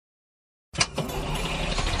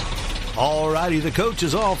All righty, the coach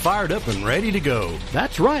is all fired up and ready to go.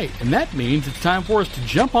 That's right, and that means it's time for us to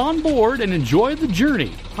jump on board and enjoy the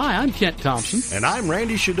journey. Hi, I'm Kent Thompson. And I'm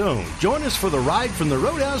Randy Shadoan. Join us for the ride from the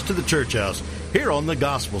Roadhouse to the Church House here on the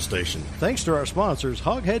Gospel Station. Thanks to our sponsors,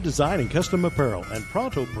 Hoghead Design and Custom Apparel and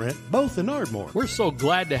Pronto Print, both in Ardmore. We're so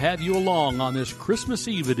glad to have you along on this Christmas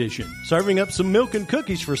Eve edition. Serving up some milk and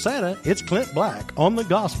cookies for Santa, it's Clint Black on the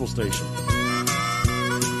Gospel Station.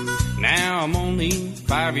 Now I'm only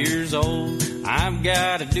 5 years old. I've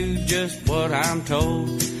got to do just what I'm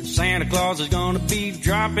told. Santa Claus is gonna be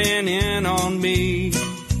dropping in on me.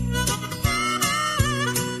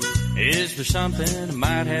 Is there something I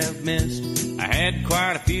might have missed? I had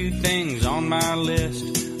quite a few things on my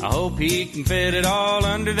list. I hope he can fit it all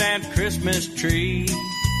under that Christmas tree.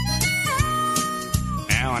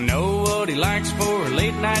 Now I know what he likes for a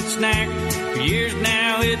late night snack. For years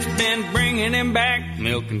now it's been bringing him back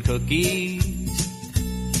milk and cookies.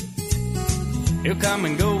 He'll come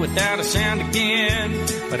and go without a sound again,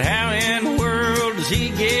 but how in the world does he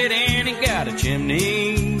get in? He got a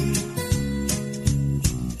chimney.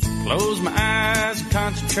 Close my eyes and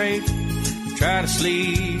concentrate, try to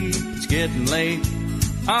sleep, it's getting late.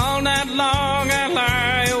 All night long I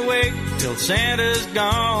lie awake till Santa's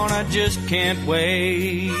gone, I just can't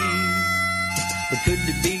wait. But could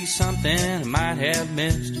it be something I might have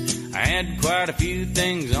missed? I had quite a few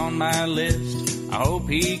things on my list. I hope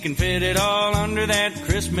he can fit it all under that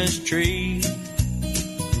Christmas tree.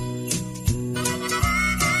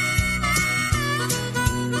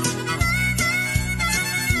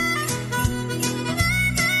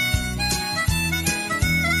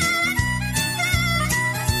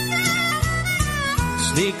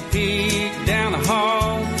 Sneak a peek down the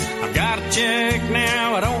hall. I've got to check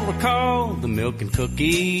now, I don't recall the milk and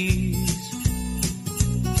cookies.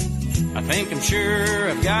 I think I'm sure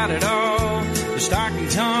I've got it all. The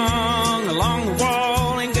stockings hung along the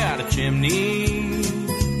wall and got a chimney.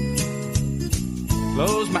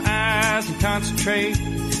 Close my eyes and concentrate.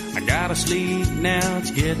 I gotta sleep now,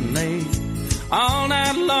 it's getting late. All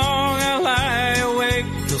night long I lie awake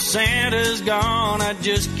till Santa's gone. I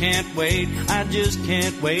just can't wait, I just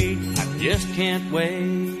can't wait, I just can't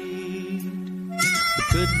wait. But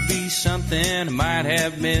could be something I might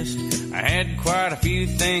have missed. I had quite a few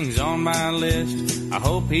things on my list. I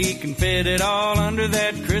hope he can fit it all under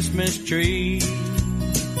that Christmas tree.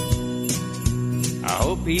 I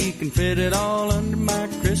hope he can fit it all under my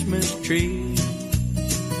Christmas tree.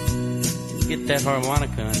 Get that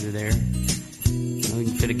harmonica under there. We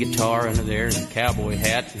can fit a guitar under there and a cowboy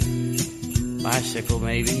hat and bicycle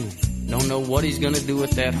maybe. Don't know what he's going to do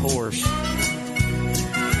with that horse.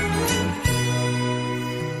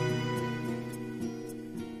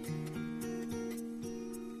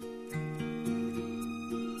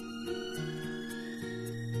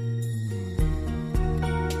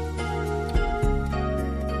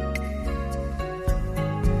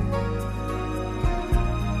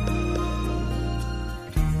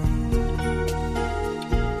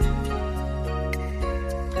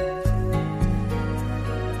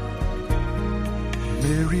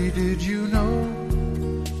 Mary, did you know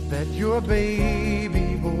that your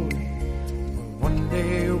baby boy will one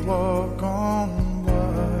day walk on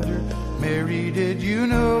water? Mary, did you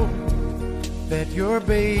know that your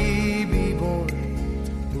baby boy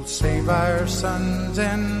will save our sons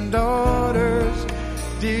and daughters?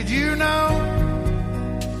 Did you know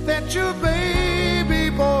that your baby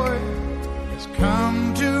boy has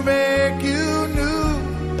come to make you new?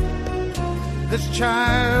 This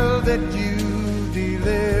child that you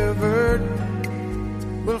delivered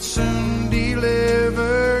will soon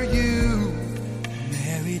deliver you.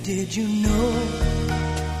 Mary, did you know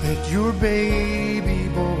that your baby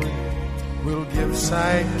boy will give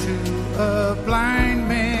sight to a blind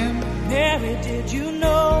man? Mary, did you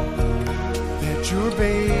know that your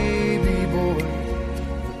baby boy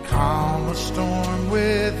will calm a storm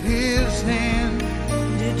with his hand?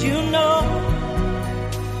 Did you know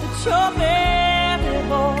that your baby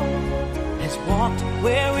boy walked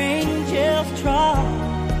where angels trod?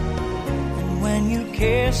 And when you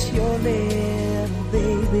kiss your little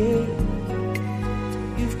baby,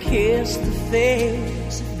 you've kissed the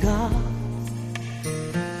face of God.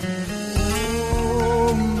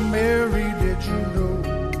 Oh, Mary, did you know?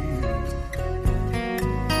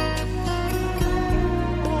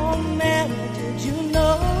 Oh, Mary, did you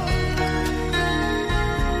know?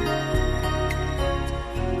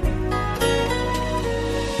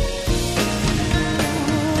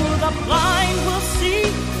 Blind will see,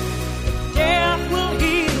 the deaf will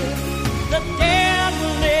hear, the dead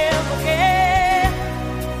will live again.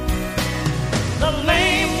 The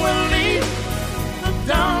lame will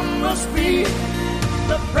see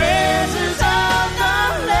the praises of the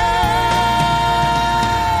Lamb.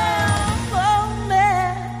 Oh,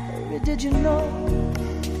 Mary, did you know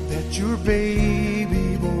that your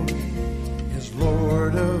baby boy is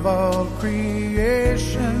Lord of all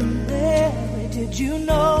creation? Mary, did you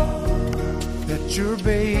know that your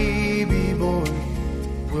baby boy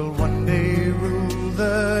will one day rule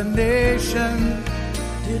the nation?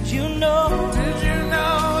 Did you know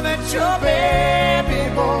that your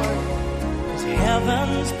baby boy is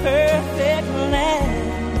heaven's perfect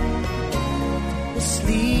lamb? The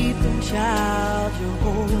sleeping child you're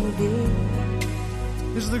holding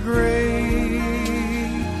is the great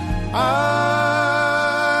I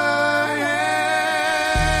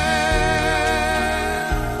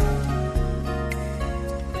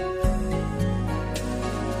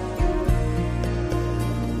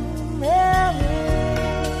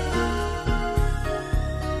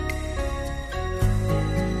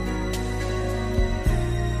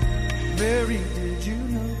Mary, did you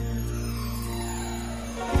know?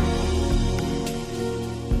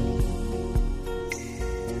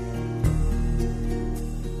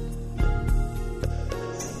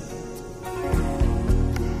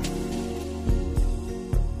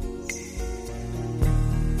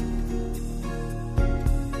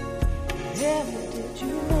 Mary, did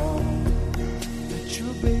you know That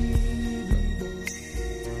your baby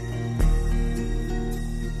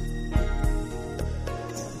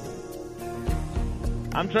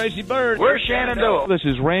I'm Tracy Bird. We're Shenandoah. This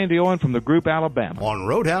is Randy Owen from the group Alabama. On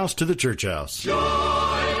Roadhouse to the Church House. Joy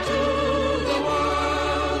to the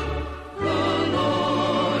world, the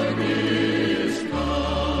Lord is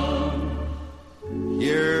come.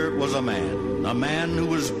 Here was a man who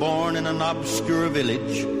was born in an obscure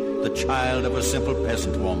village, the child of a simple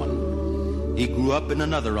peasant woman. He grew up in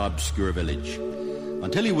another obscure village.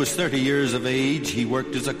 Until he was 30 years of age, he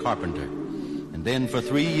worked as a carpenter. And then for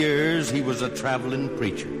 3 years, he was a traveling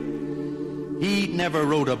preacher. He never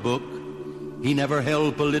wrote a book. He never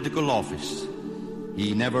held political office.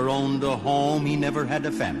 He never owned a home. He never had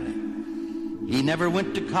a family. He never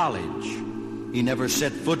went to college. He never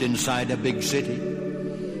set foot inside a big city.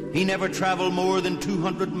 He never traveled more than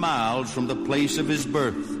 200 miles from the place of his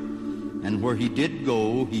birth. And where he did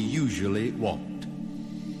go, he usually walked.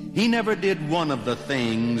 He never did one of the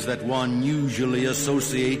things that one usually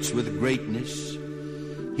associates with greatness.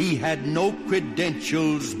 He had no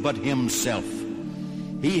credentials but himself.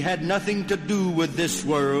 He had nothing to do with this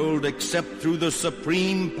world except through the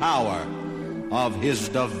supreme power of his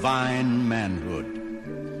divine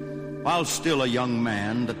manhood. While still a young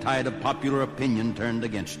man, the tide of popular opinion turned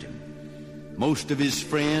against him. Most of his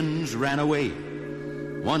friends ran away.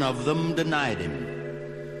 One of them denied him.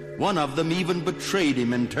 One of them even betrayed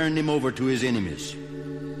him and turned him over to his enemies.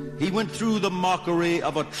 He went through the mockery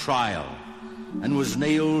of a trial and was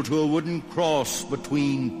nailed to a wooden cross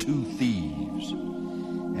between two thieves.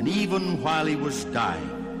 And even while he was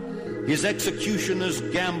dying, his executioners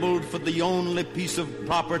gambled for the only piece of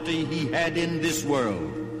property he had in this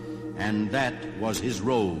world, and that was his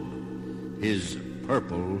robe, his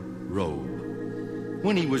purple robe.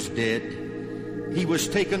 When he was dead, he was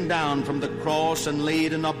taken down from the cross and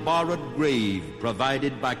laid in a borrowed grave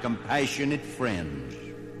provided by compassionate friends.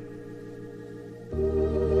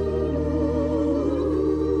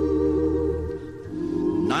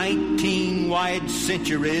 19 wide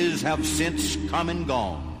centuries have since come and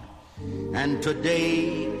gone, and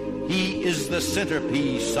today he is the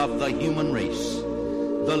centerpiece of the human race,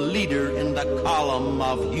 the leader in the column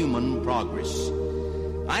of human progress.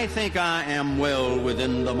 I think I am well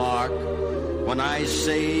within the mark when I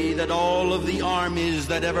say that all of the armies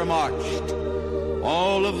that ever marched,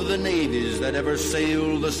 all of the navies that ever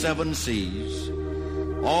sailed the seven seas,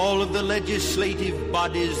 all of the legislative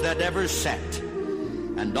bodies that ever sat,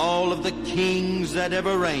 and all of the kings that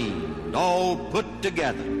ever reigned, all put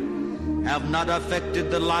together, have not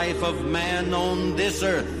affected the life of man on this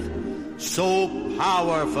earth so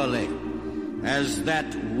powerfully as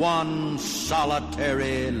that one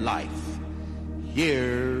solitary life.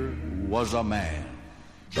 Here was a man.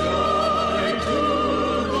 Joy to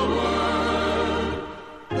the world,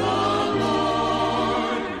 the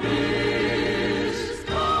Lord is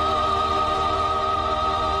come.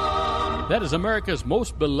 That is America's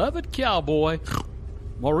most beloved cowboy,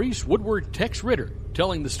 Maurice Woodward Tex Ritter,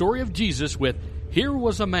 telling the story of Jesus with Here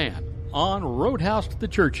Was a Man. on Roadhouse to the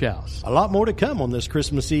Church House. A lot more to come on this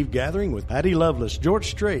Christmas Eve gathering with Patty Lovelace, George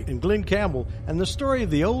Strait, and Glenn Campbell, and the story of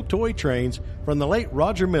the old toy trains from the late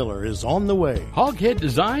Roger Miller is on the way. Hoghead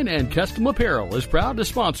Design and Custom Apparel is proud to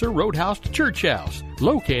sponsor Roadhouse to Church House,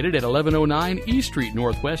 located at 1109 East Street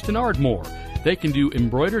Northwest in Ardmore. They can do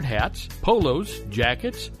embroidered hats, polos,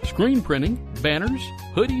 jackets, screen printing, banners,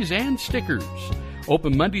 hoodies, and stickers.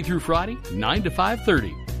 Open Monday through Friday, 9 to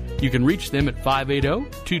 5:30. You can reach them at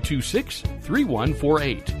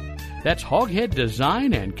 580-226-3148. That's Hoghead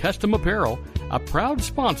Design and Custom Apparel, a proud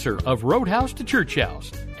sponsor of Roadhouse to Church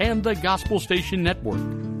House and the Gospel Station Network.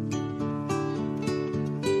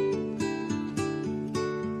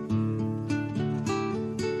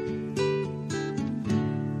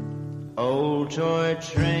 Old toy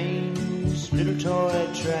trains, little toy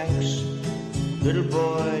tracks, little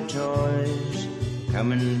boy toys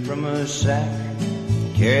coming from a sack,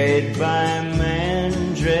 carried by a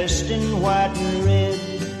man dressed in white and red.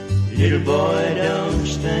 Little boy, don't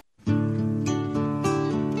you think?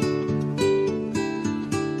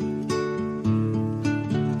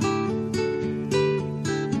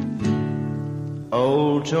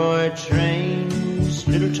 Old toy trains,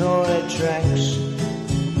 little toy tracks,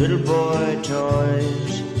 little boy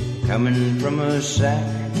toys coming from a sack,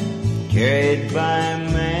 carried by a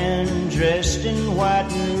man dressed in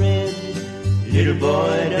white and red. Little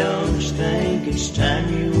boy, don't you think it's time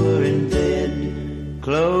you were in bed?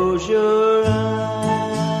 Close your eyes,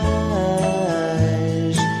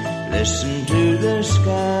 listen to the skies.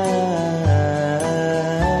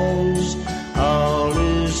 All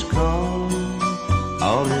is calm,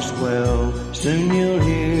 all is well. Soon you'll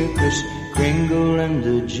hear Kris Kringle and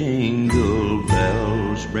the jingle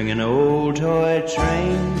bells, bringing old toy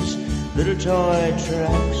trains, little toy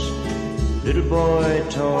tracks, little boy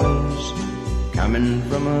toys coming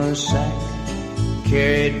from a sack,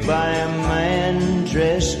 carried by a man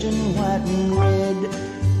dressed in white and red.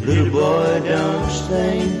 Little boy, don't you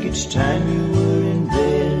think it's time you were in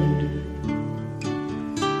bed?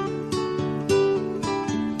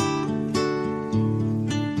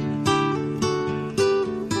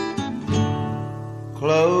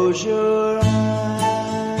 Close your eyes,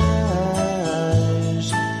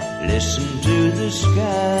 listen to the skies.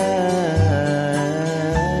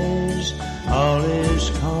 All is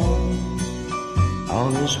calm,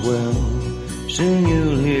 all is well. Soon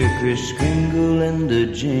you'll hear Kris Kringle and the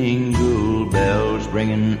jingle bells,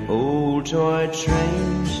 bringing old toy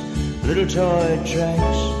trains, little toy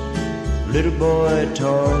tracks, little boy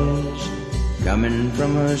toys coming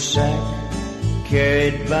from a sack,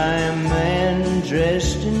 carried by a man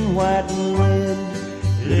dressed in white and red.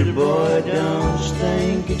 Little boy, don't you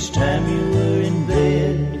think it's time you were in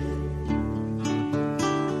bed?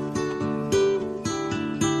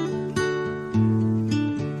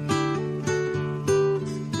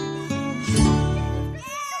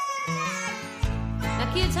 Now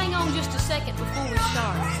kids, hang on just a second before we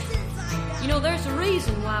start. You know, there's a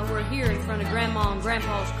reason why we're here in front of Grandma and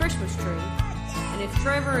Grandpa's Christmas tree. And if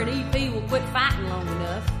Trevor and EP will quit fighting long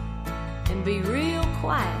enough and be real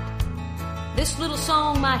quiet, this little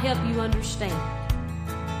song might help you understand.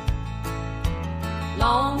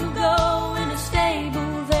 Long ago in a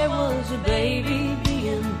stable there was a baby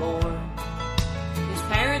being born. His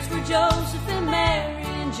parents were Joseph and Mary,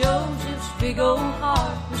 and Joseph's big old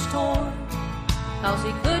heart was torn, 'cause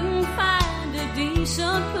he couldn't find a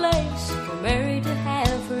decent place for Mary to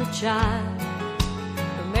have her child.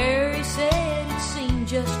 But Mary said it seemed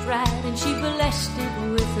just right, and she blessed it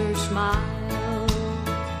with her smile.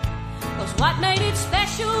 'Cause what made it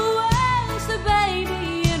special was the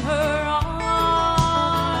baby in her arms.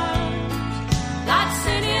 God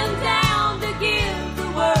sent him down to give the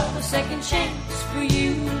world a second chance for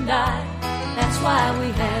you and I. That's why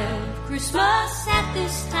we have Christmas at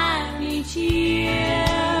this time each year.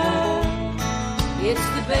 It's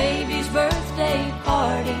the baby's birthday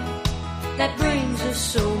party that brings us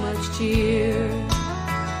so much cheer.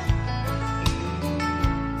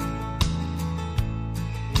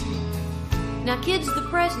 Now kids, the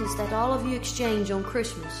presents that all of you exchange on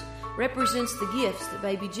Christmas represents the gifts that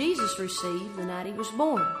baby Jesus received the night he was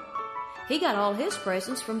born. He got all his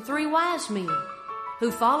presents from 3 wise men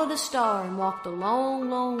who followed a star and walked a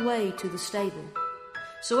long, long way to the stable.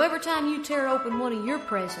 So every time you tear open one of your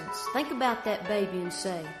presents, think about that baby and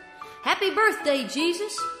say, "Happy birthday,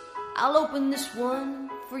 Jesus. I'll open this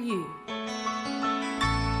one for you."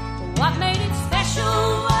 Well, what made it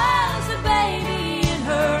special was a baby in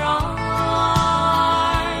her arms.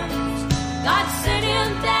 God sent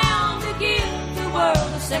him down to give the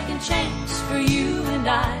world a second chance for you and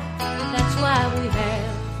I. That's why we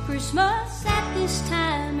have Christmas at this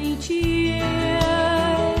time each year.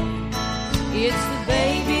 It's the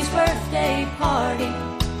baby's birthday party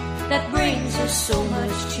that brings us so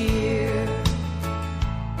much cheer.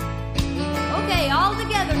 Okay, all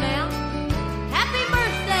together now. Happy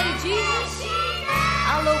birthday, Jesus.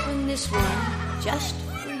 I'll open this one just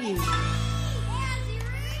for you.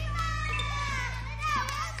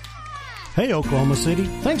 Hey, Oklahoma City.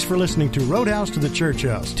 Thanks for listening to Roadhouse to the Church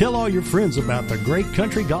House. Tell all your friends about the great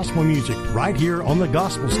country gospel music right here on the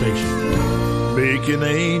Gospel Station. Baking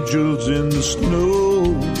angels in the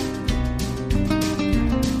snow,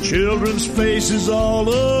 children's faces all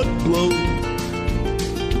aglow,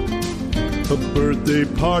 a birthday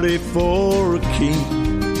party for a king.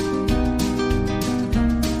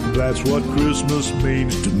 That's what Christmas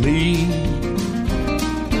means to me.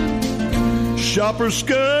 Shoppers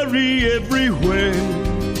scurry everywhere,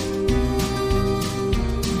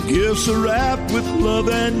 gifts are wrapped with love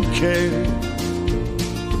and care,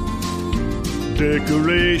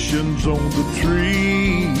 decorations on the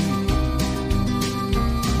tree.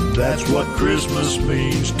 That's what Christmas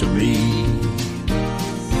means to me.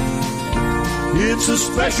 It's a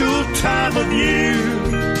special time of year,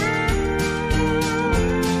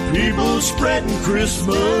 people spreading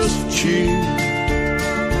Christmas cheer.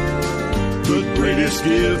 The greatest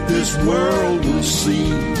gift this world will see.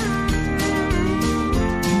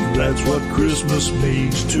 That's what Christmas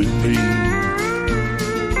means to me.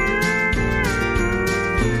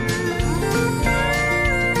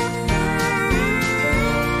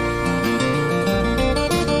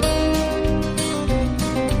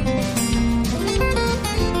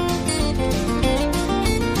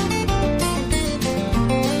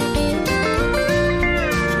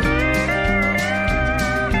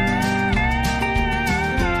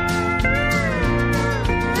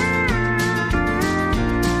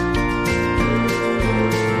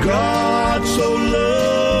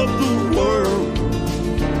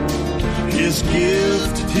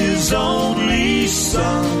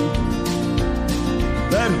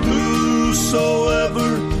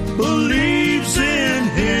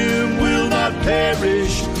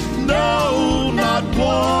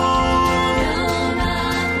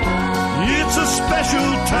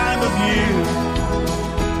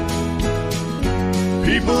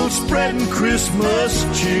 Spreading Christmas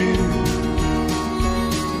cheer.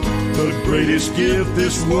 The greatest gift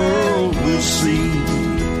this world will see.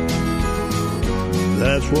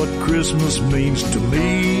 That's what Christmas means to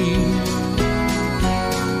me.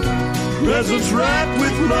 Presents wrapped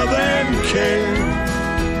with love and care,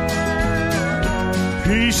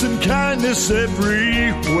 peace and kindness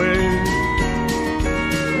everywhere.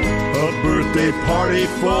 A birthday party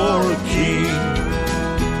for a king.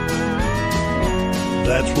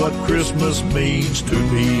 That's what Christmas means to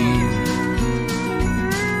me.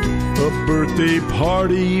 A birthday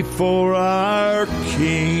party for our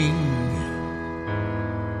King.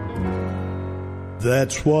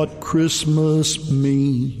 That's what Christmas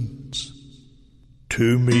means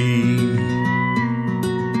to me.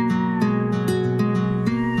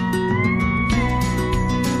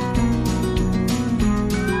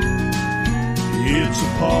 It's a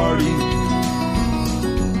party,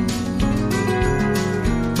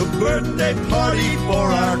 birthday party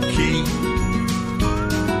for our King.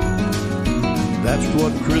 That's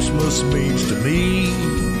what Christmas means to me.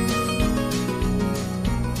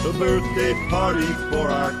 A birthday party for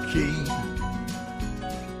our King.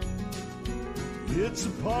 It's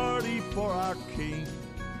a party for our King.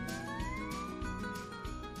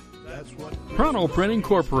 That's what Pronto Print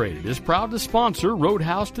Incorporated is proud to sponsor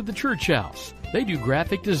Roadhouse to the Church House. They do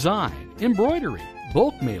graphic design, embroidery,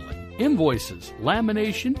 bulk mailing, invoices,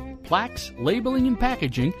 lamination, plaques, labeling and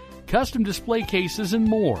packaging, custom display cases, and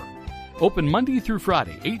more. Open Monday through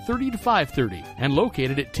Friday, 8:30 to 5:30, and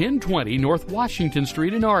located at 1020 North Washington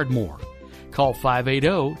Street in Ardmore. Call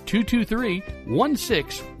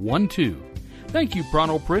 580-223-1612. Thank you,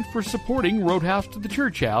 Pronto Print, for supporting Roadhouse to the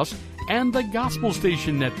Church House and the Gospel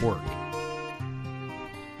Station Network.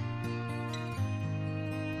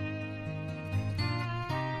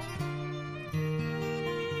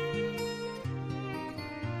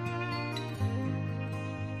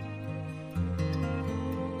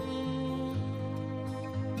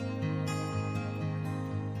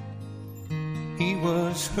 He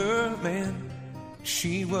was her man,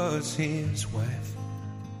 she was his wife.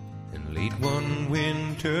 And late one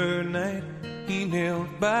winter night, he knelt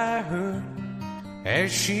by her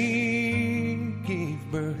as she gave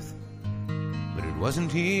birth. But it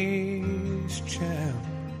wasn't his child,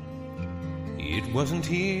 it wasn't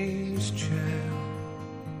his child.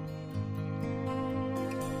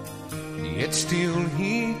 Yet still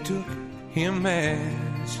he took him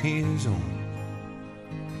as his own.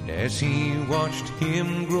 as he watched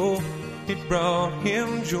him grow, it brought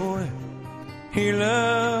him joy. He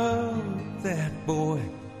loved that boy,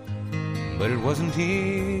 but it wasn't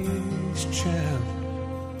his child.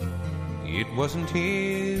 It wasn't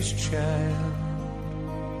his child.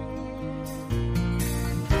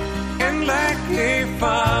 And like a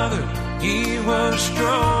father, he was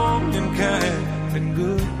strong and kind and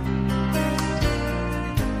good.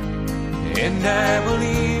 And I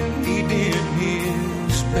believe he did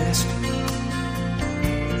his best.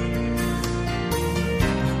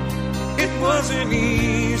 It wasn't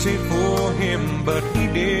easy for him, but he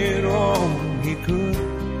did all he could.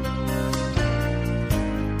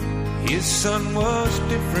 His son was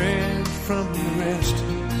different from the rest.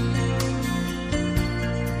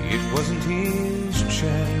 It wasn't his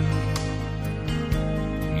child.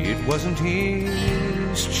 It wasn't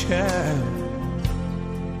his child.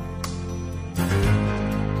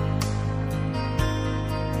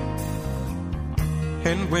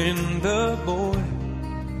 And when the boy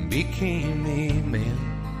became a man,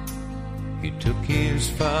 he took his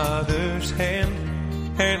father's hand,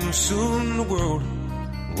 and soon the world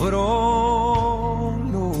would all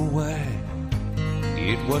know why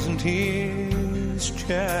it wasn't his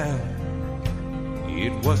child.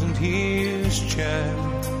 It wasn't his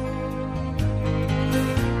child.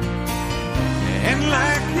 And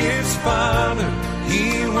like his father,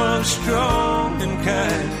 he was strong and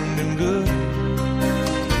kind and good.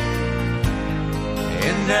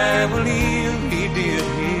 And I believe he did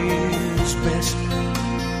his best.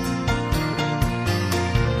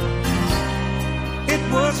 It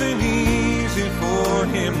wasn't easy for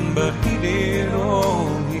him, but he did all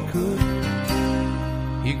he could.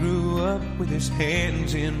 He grew up with his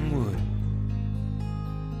hands in wood,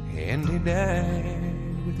 and he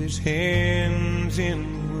died with his hands in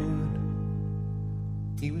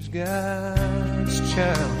wood. He was God's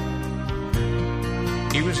child.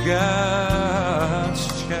 He was God's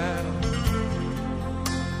child.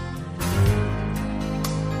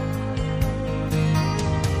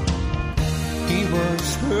 He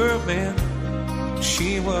was her man,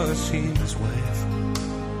 she was his wife.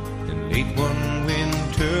 And late one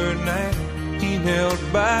winter night, he knelt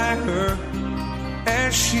by her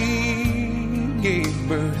as she gave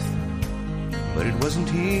birth. But it wasn't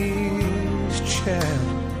his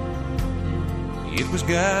child. It was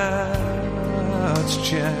God's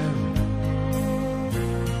child.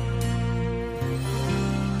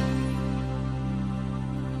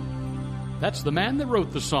 That's the man that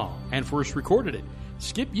wrote the song and first recorded it.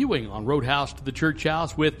 Skip Ewing on Roadhouse to the Church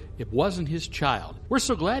House with It Wasn't His Child. We're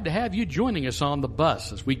so glad to have you joining us on the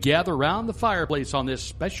bus as we gather around the fireplace on this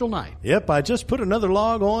special night. Yep, I just put another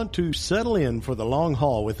log on to settle in for the long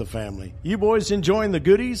haul with the family. You boys enjoying the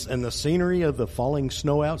goodies and the scenery of the falling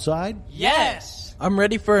snow outside? Yes! I'm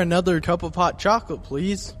ready for another cup of hot chocolate,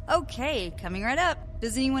 please. Okay, coming right up.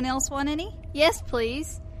 Does anyone else want any? Yes,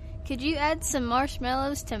 please. Could you add some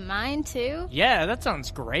marshmallows to mine, too? Yeah, that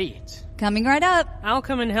sounds great. Coming right up. I'll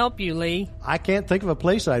come and help you, Lee. I can't think of a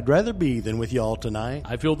place I'd rather be than with y'all tonight.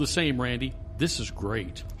 I feel the same, Randy. This is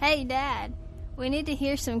great. Hey, Dad, we need to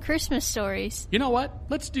hear some Christmas stories. You know what?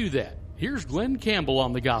 Let's do that. Here's Glenn Campbell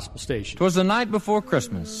on the Gospel Station. 'Twas the night before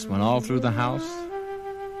Christmas, when all through the house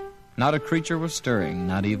not a creature was stirring,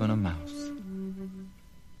 not even a mouse.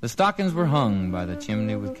 The stockings were hung by the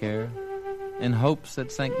chimney with care, in hopes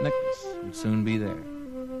that St. Nicholas would soon be there.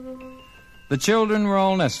 The children were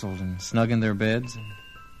all nestled and snug in their beds, and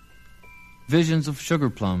visions of sugar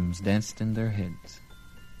plums danced in their heads.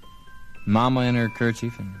 Mama in her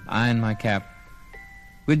kerchief and I in my cap,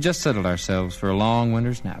 we'd just settled ourselves for a long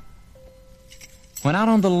winter's nap, when out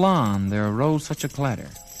on the lawn there arose such a clatter.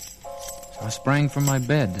 So I sprang from my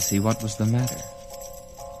bed to see what was the matter.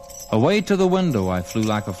 Away to the window I flew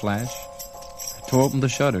like a flash. I tore open the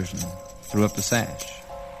shutters and threw up the sash.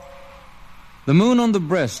 The moon on the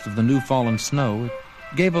breast of the new fallen snow, it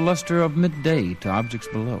gave a luster of midday to objects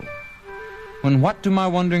below, when what to my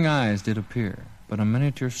wondering eyes did appear but a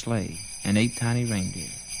miniature sleigh and 8 tiny reindeer.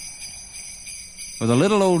 With a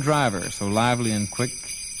little old driver so lively and quick,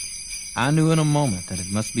 I knew in a moment that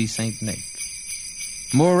it must be St. Nick.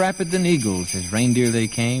 More rapid than eagles his reindeer they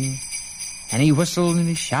came, and he whistled and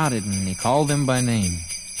he shouted and he called them by name.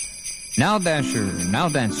 Now Dasher, now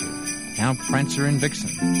Dancer, now Prancer and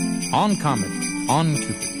Vixen, on Comet, on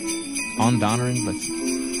Cupid, on Donner and Blitzen.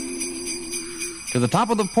 To the top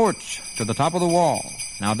of the porch, to the top of the wall,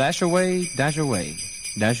 now dash away, dash away,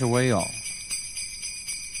 dash away all.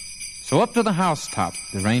 So up to the housetop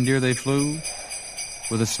the reindeer they flew,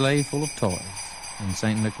 with a sleigh full of toys, and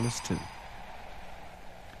St. Nicholas too.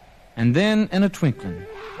 And then in a twinkling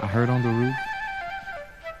I heard on the roof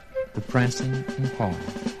the prancing and pawing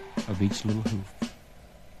of each little hoof.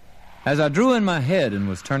 As I drew in my head and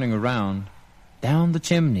was turning around, down the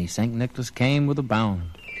chimney St. Nicholas came with a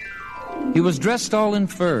bound. He was dressed all in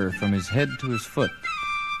fur from his head to his foot,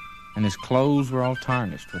 and his clothes were all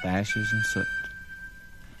tarnished with ashes and soot.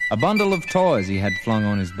 A bundle of toys he had flung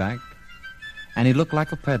on his back, and he looked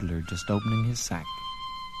like a peddler just opening his sack.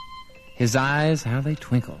 His eyes, how they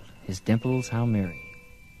twinkled, his dimples, how merry.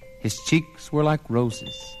 His cheeks were like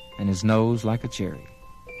roses, and his nose like a cherry.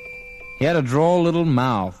 He had a droll little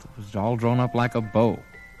mouth that was all drawn up like a bow,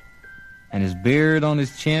 and his beard on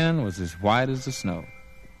his chin was as white as the snow.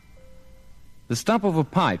 The stump of a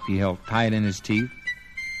pipe he held tight in his teeth,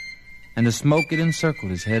 and the smoke it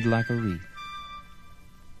encircled his head like a wreath.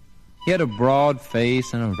 He had a broad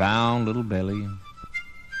face and a round little belly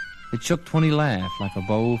that shook when he laughed like a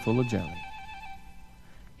bowl full of jelly.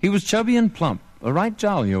 He was chubby and plump, a right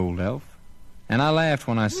jolly old elf, and I laughed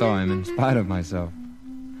when I saw him in spite of myself.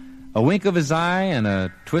 A wink of his eye and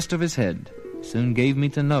a twist of his head soon gave me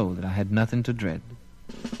to know that I had nothing to dread.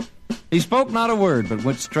 He spoke not a word, but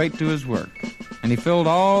went straight to his work, and he filled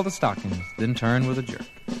all the stockings, then turned with a jerk.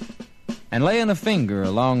 And laying a finger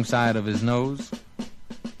alongside of his nose,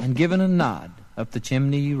 and giving a nod, up the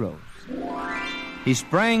chimney he rose. He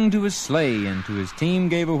sprang to his sleigh, and to his team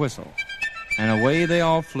gave a whistle, and away they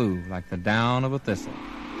all flew like the down of a thistle.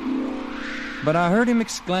 But I heard him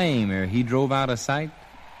exclaim ere he drove out of sight,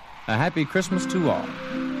 "A happy Christmas to all,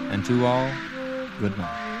 and to all, good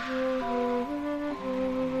night."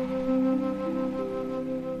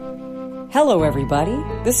 Hello, everybody.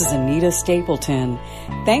 This is Anita Stapleton.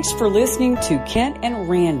 Thanks for listening to Kent and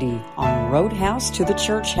Randy on Roadhouse to the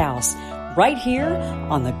Church House, right here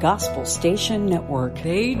on the Gospel Station Network.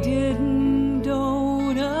 They didn't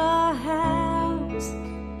own a house,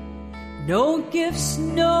 no gifts,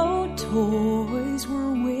 no toys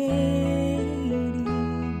were waiting.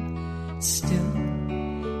 Still,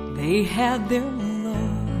 they had their love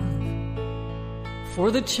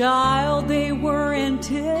for the child they were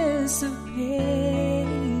anticipating.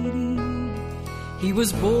 He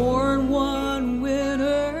was born one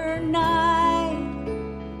winter night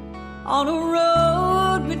on a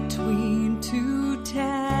road between two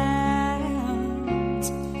towns.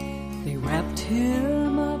 They wrapped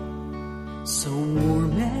him up so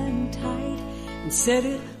warm and tight and said,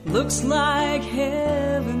 "It looks like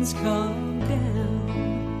heaven's come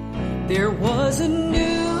down." There was a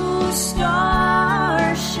new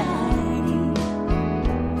star shining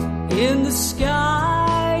in the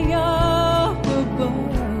sky up above.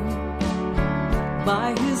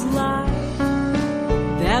 By his light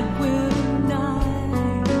that winter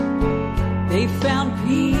night, they found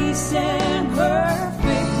peace and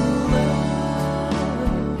perfect love.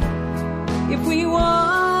 If we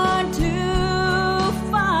want to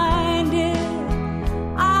find it,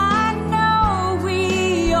 I know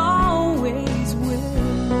we always will,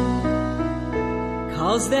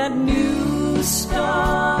 'cause that new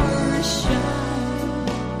star is shining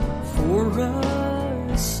for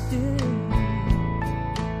us still.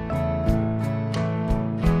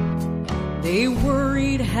 They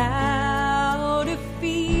worried how to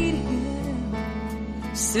feed him.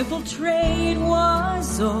 Simple trade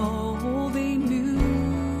was all they knew.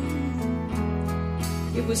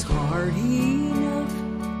 It was hard enough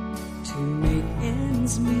to make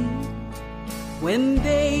ends meet when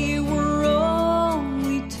they were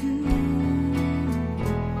only two.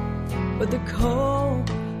 But the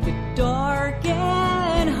cold, the dark,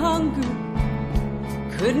 and hunger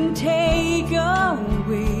couldn't take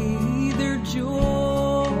away their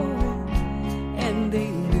joy, and they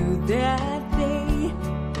knew that they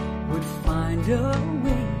would find a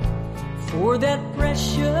way for that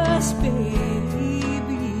precious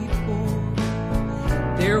baby boy.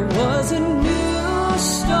 There was a new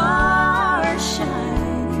star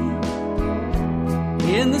shining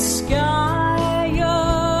in the sky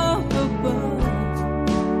up above.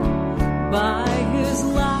 By his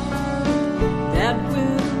light that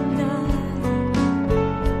winter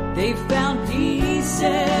night, they found peace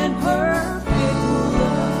and perfect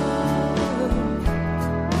love.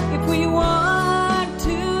 If we want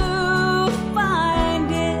to find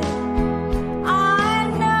it, I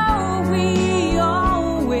know we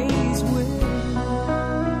always will,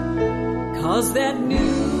 'cause that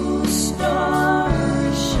new star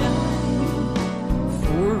is shining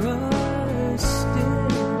for us still.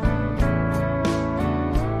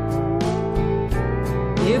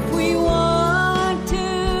 If we want to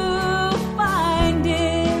find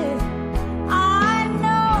it, I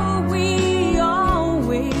know we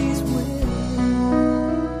always will,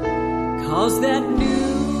 'cause that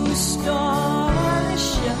new star is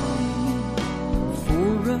shining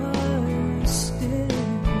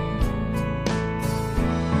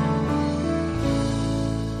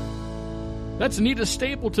That's Anita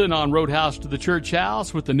Stapleton on Roadhouse to the Church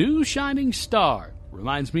House with the new shining star.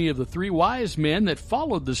 Reminds me of the 3 wise men that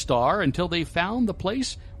followed the star until they found the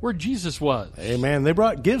place where Jesus was. Amen. They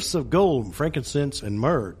brought gifts of gold, frankincense, and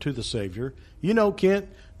myrrh to the Savior. You know, Kent,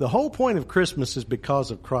 the whole point of Christmas is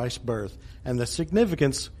because of Christ's birth and the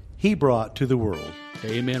significance He brought to the world.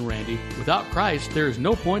 Amen, Randy. Without Christ, there is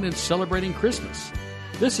no point in celebrating Christmas.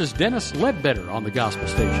 This is Dennis Ledbetter on the Gospel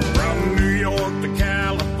Station. From New York to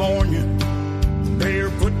California,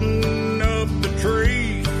 they're putting up the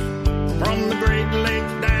trees. From the Great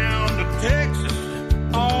Lakes down to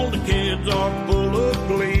Texas, all the kids are full of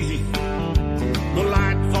glee. The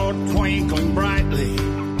lights are twinkling brightly,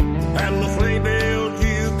 and the sleigh bells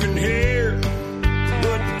you can hear.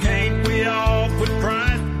 But can't we all put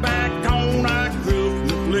Christ back on our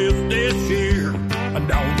Christmas list this year?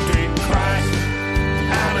 Don't take Christ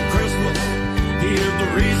out of Christmas. He is the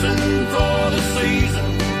reason for the season.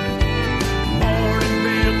 Born in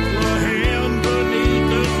Bethlehem beneath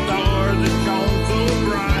the stars that shone so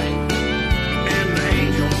bright, and the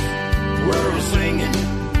angels were singing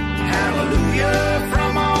hallelujah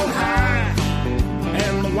from on high,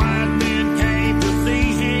 and the wise men came to see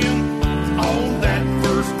him on that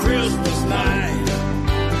first Christmas night.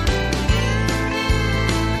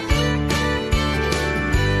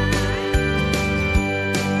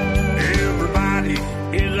 Everybody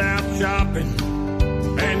is out shopping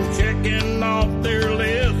and checking off their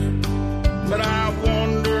list, but I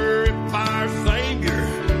wonder if our Savior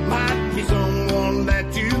might be someone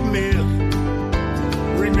that you missed.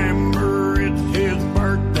 Remember, it's His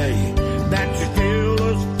birthday, that should fill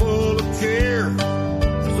us full of cheer.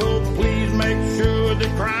 So please make sure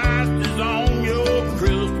that Christ is on your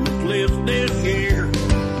Christmas list this year.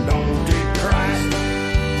 Don't take Christ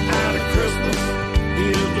out of Christmas. He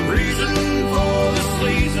is the reason for the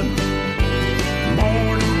season.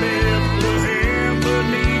 Born in Bethlehem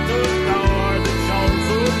beneath the star that shone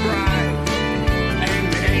so bright, and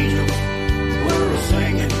the angels were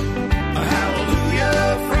singing a hallelujah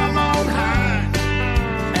from on high,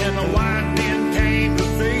 and the white men came to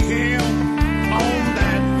see him on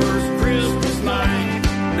that first Christmas night.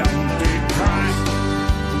 Don't take Christ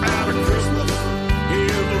out of Christmas. He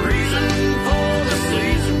is the reason for the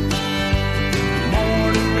season.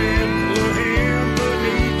 Born in Bethlehem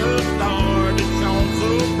beneath the star that shone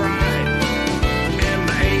so bright, and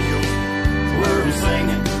the angels were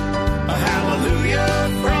singing a hallelujah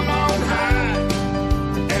from on high,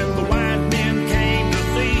 and the white men came to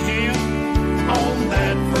see him on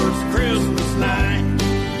that first Christmas night.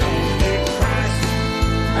 Don't take Christ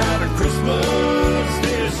out of Christmas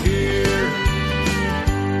this year.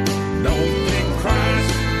 Don't take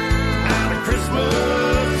Christ out of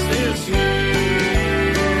Christmas this year.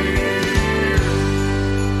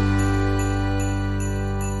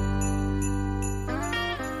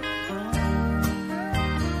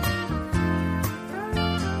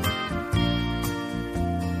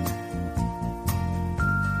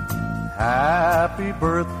 Happy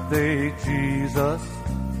birthday, Jesus.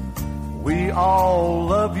 We all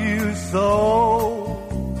love you so.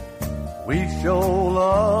 We show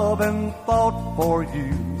love and thought for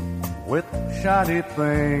you with shiny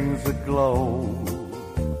things that glow.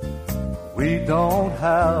 We don't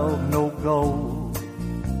have no gold,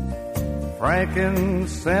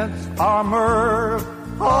 frankincense or myrrh.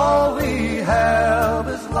 All we have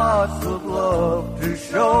is lots of love to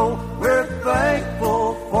show. We're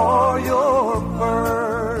thankful for your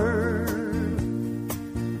birth.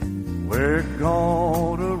 We're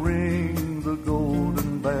gonna ring the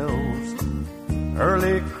golden bells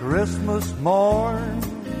early Christmas morn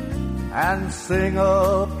and sing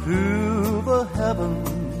up to the heavens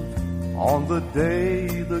on the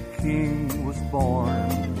day the King was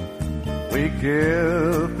born. We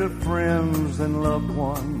give to friends and loved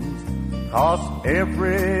ones, 'cause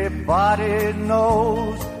everybody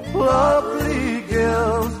knows lovely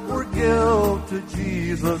gifts were given to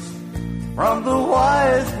Jesus from the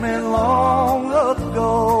wise men long ago.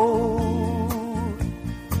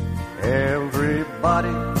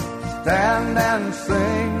 Everybody stand and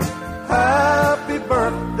sing happy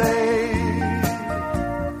birthday.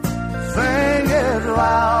 Sing it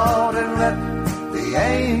loud and let the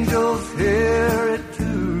angels hear it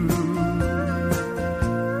too.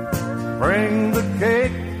 Bring the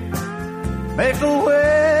cake, make a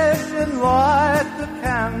wish and light the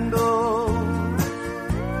candles.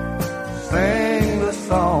 Sing the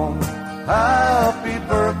song, happy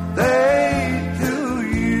birthday to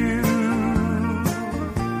you.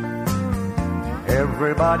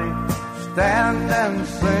 Everybody stand and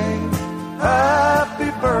sing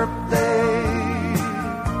happy birthday.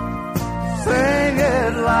 Sing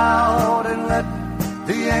it loud and let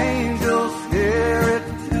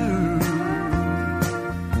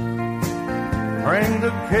Bring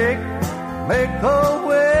the cake, make a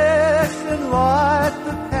wish, and light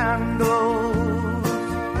the candles.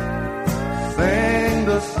 Sing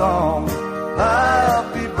the song,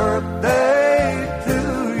 happy birthday to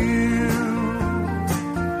you.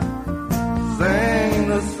 Sing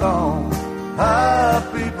the song,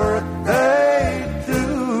 happy birthday to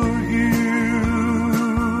you.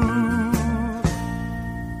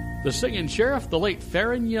 The singing sheriff, the late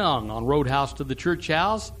Farron Young, on Roadhouse to the Church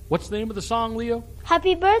House. What's the name of the song, Leo?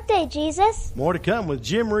 Happy birthday, Jesus. More to come with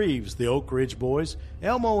Jim Reeves, the Oak Ridge Boys,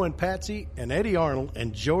 Elmo and Patsy, and Eddie Arnold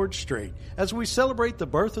and George Strait as we celebrate the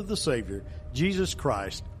birth of the Savior, Jesus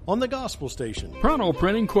Christ, on the Gospel Station. Pronto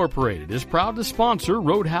Print Incorporated is proud to sponsor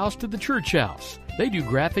Roadhouse to the Church House. They do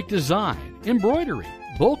graphic design, embroidery,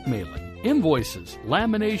 bulk mailing, invoices,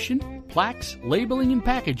 lamination, plaques, labeling and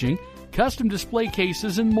packaging, custom display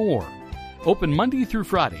cases, and more. Open Monday through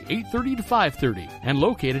Friday, 8:30 to 5:30, and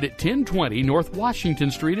located at 1020 North Washington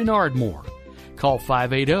Street in Ardmore. Call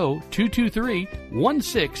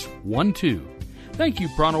 580-223-1612. Thank you,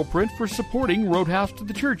 Pronto Print, for supporting Roadhouse to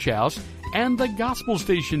the Church House and the Gospel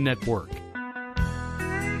Station Network.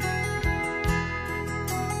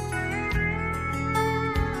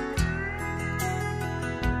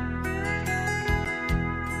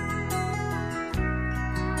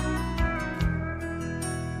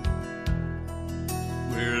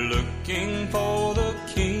 We're looking for the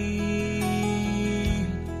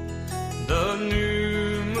King, the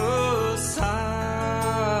new Messiah.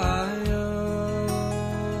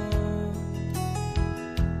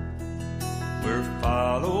 We're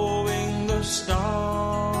following the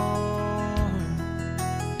star,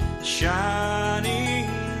 shining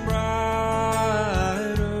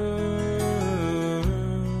brighter.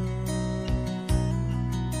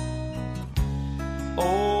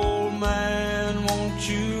 Old man, won't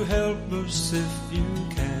you help us if you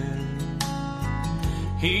can?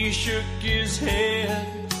 He shook his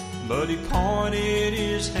head, but he pointed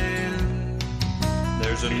his hand.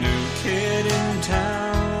 There's a new kid in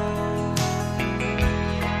town,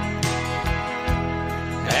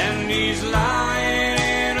 and he's lying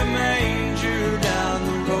in a manger down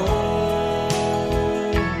the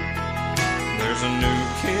road. There's a new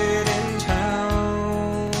kid in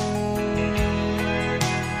town,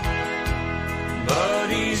 but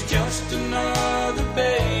he's just another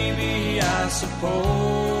baby, I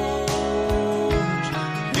suppose.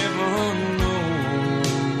 Heaven knows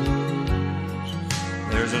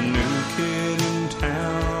there's a new kid in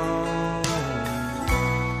town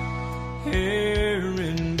here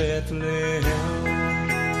in Bethlehem.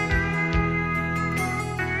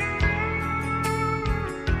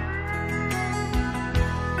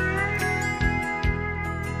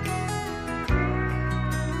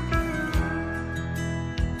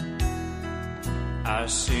 I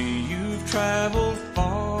see you've traveled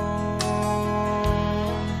far,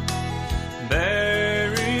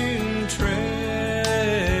 bearing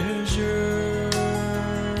treasures.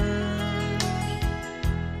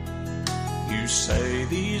 You say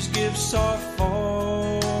these gifts are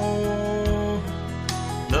for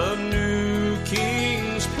the new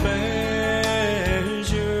King's pleasure.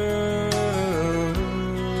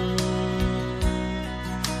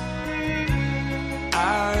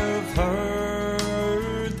 I've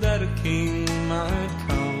heard that a king might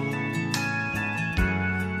come,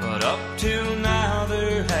 but up till now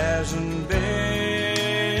there hasn't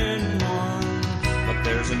been one. But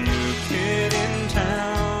there's a new kid in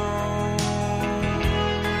town,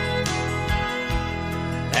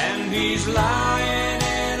 and he's lying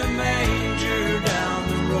in a manger down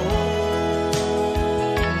the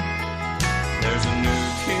road. There's a new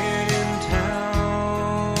kid in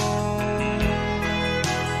town,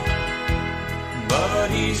 but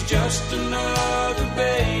he's just another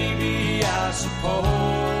baby, I suppose.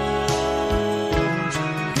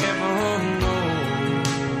 Heaven knows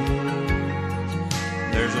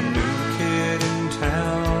there's a new kid in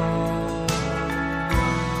town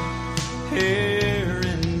here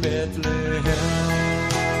in Bethlehem.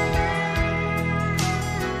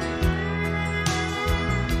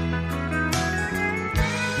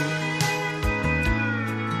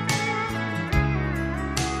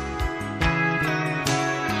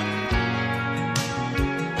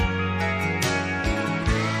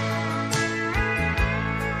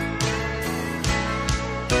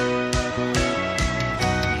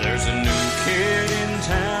 There's a new kid in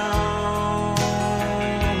town,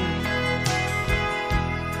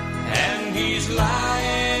 and he's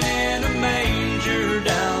lying in a manger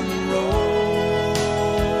down the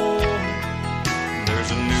road.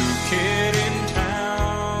 There's a new kid in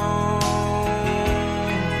town,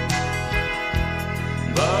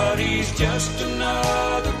 but he's just another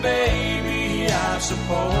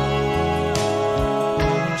suppose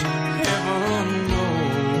heaven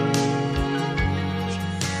knows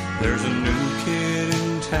there's a new kid in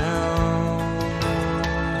town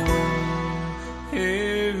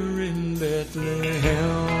here in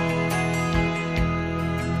Bethlehem.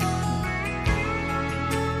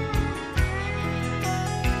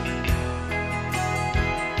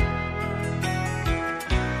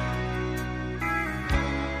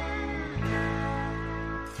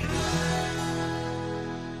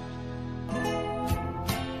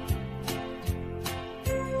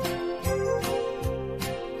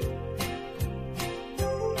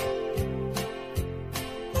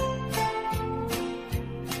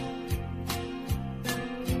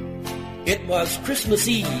 It was Christmas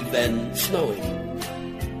Eve and snowing.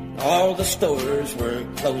 All the stores were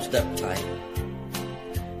closed up tight.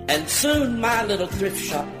 And soon my little thrift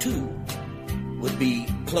shop, too, would be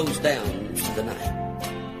closed down for the night.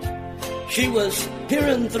 She was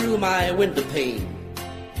peering through my window pane,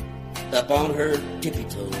 up on her tippy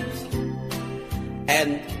toes.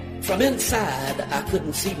 And from inside, I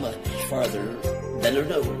couldn't see much farther than her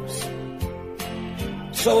nose.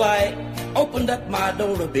 So I opened up my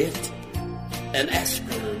door a bit and asked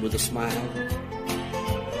her with a smile,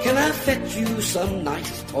 "Can I fetch you some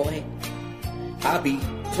nice toy? I'll be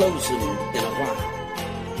closing in a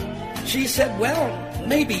while." She said, "Well,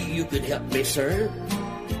 maybe you could help me, sir.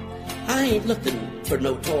 I ain't looking for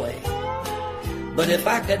no toy. But if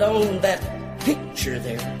I could own that picture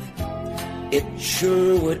there, it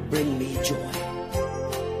sure would bring me joy.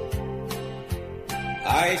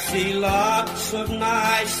 I see lots of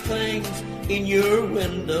nice things in your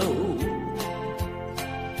window,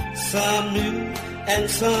 some new and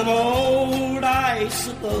some old, I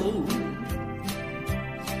suppose.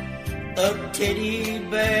 A teddy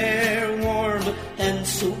bear warm and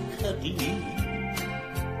so cuddly,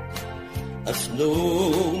 a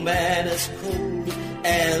snowman as cold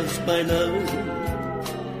as my nose.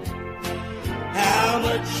 How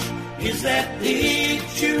much is that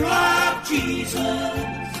picture of Jesus?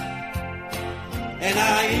 And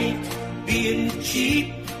I ain't being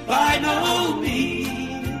cheap by no means.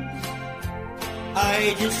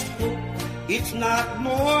 I just hope it's not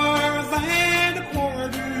more than a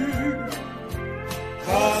quarter,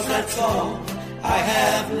 'cause that's all I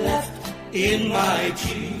have left in my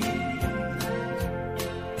jeans.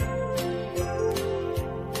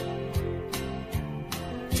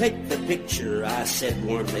 Take the picture, I said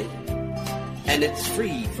warmly, and it's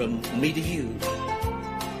free from me to you.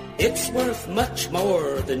 It's worth much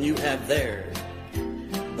more than you have there,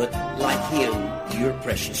 but like him, you're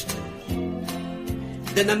precious too.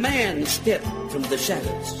 Then a man stepped from the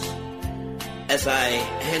shadows as I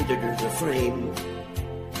handed her the frame.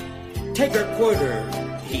 "Take her quarter,"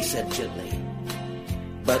 he said gently,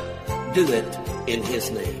 "but do it in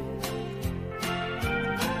his name."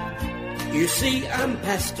 You see, I'm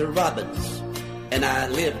Pastor Robbins, and I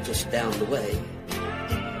live just down the way.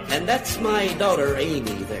 And that's my daughter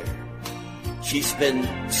Amy there. She's been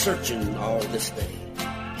searching all this day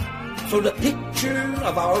for the picture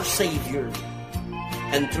of our Savior,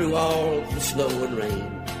 and through all the snow and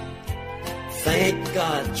rain, thank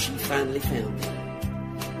God she finally found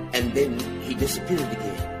him, and then he disappeared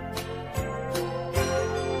again.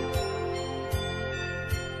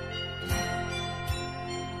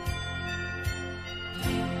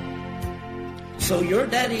 "So your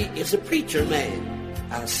daddy is a preacher man?"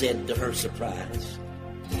 I said to her surprise.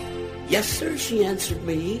 "Yes, sir," she answered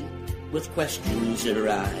me with questions in her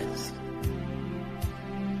eyes.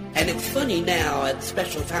 And it's funny now, at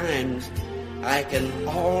special times, I can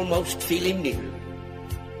almost feel him near,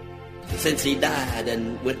 since he died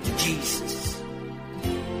and went to Jesus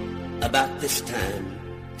about this time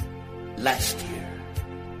last year.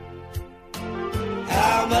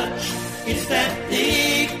 How much is that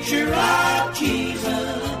picture of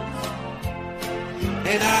Jesus?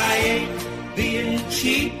 And I ain't being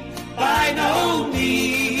cheap by no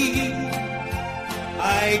means.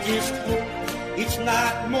 I just hope it's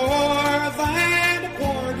not more than a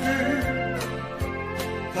quarter,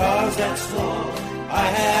 'cause that's all I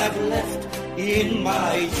have left in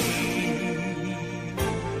my jeans.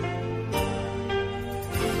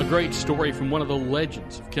 A great story from one of the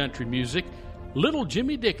legends of country music, Little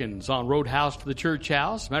Jimmy Dickens on Roadhouse to the Church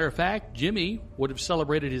House. Matter of fact, Jimmy would have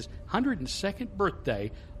celebrated his 102nd birthday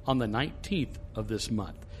on the 19th of this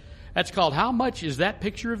month. That's called How Much Is That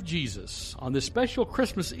Picture of Jesus on this special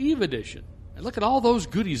Christmas Eve edition And look at all those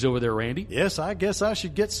goodies over there, Randy. Yes, I guess I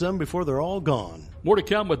should get some before they're all gone. More to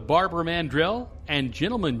come with Barbara Mandrell and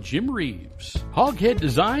Gentleman Jim Reeves. Hoghead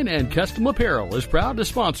Design and Custom Apparel is proud to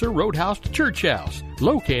sponsor Roadhouse to Church House,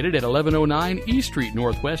 located at 1109 East Street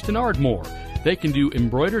Northwest in Ardmore. They can do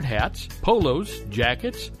embroidered hats, polos,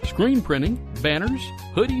 jackets, screen printing, banners,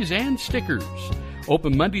 hoodies, and stickers.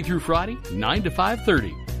 Open Monday through Friday, 9 to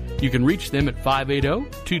 5:30. You can reach them at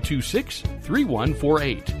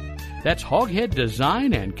 580-226-3148. That's Hoghead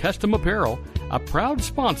Design and Custom Apparel, a proud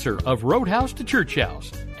sponsor of Roadhouse to Church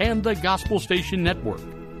House and the Gospel Station Network.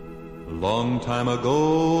 A long time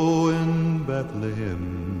ago in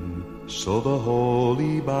Bethlehem, so the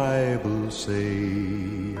Holy Bible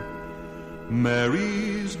say,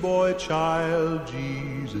 Mary's boy child,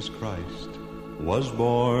 Jesus Christ, was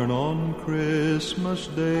born on Christmas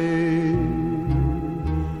Day.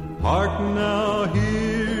 Hark now,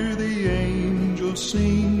 hear the angels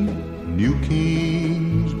sing, new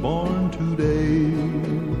kings born today,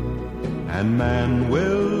 and man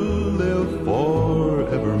will live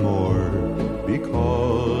forevermore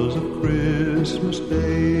because of Christmas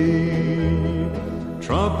Day.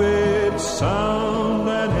 Trumpets sound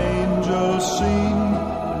and angels sing,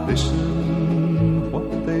 listen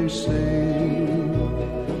what they say,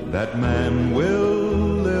 that man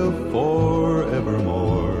will live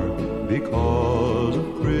forevermore because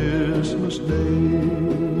of Christmas Day.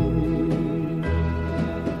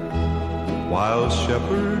 While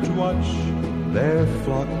shepherds watch their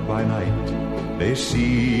flock by night, they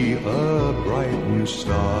see a bright new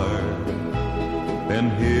star, then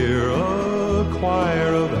hear a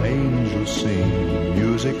choir of angels sing,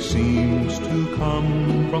 music seems to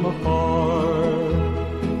come from afar.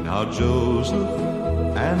 Now Joseph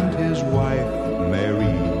and his wife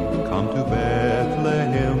Mary come to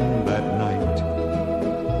Bethlehem that night.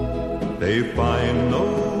 They find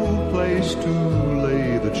no place to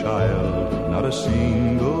lay the child, not a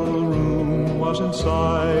single room was in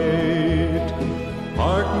sight.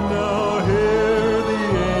 Hark now, hear the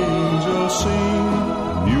angels sing,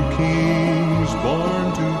 new kings born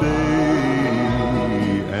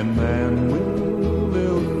today, and man will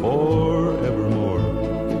live forevermore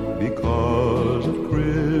because of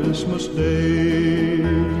Christmas Day.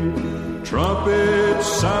 Trumpets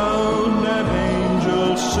sound and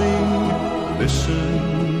angels sing,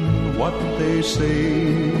 listen what they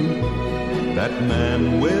say, that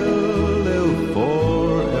man will live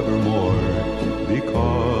forevermore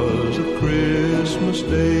because of Christmas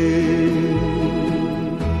Day.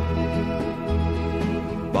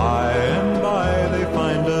 By and by they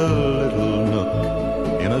find a little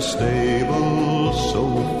nook in a stable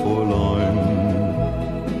so forlorn,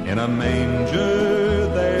 in a manger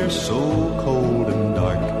there so cold and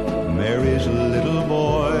dark, Mary's little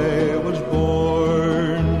boy was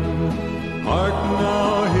born. Hark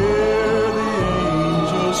now, hear the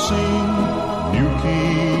angels sing, new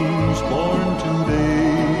kings born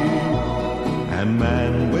today, and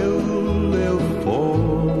man will live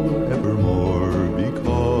forevermore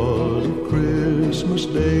because of Christmas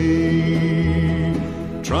Day.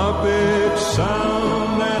 Trumpets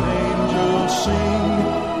sound and angels sing,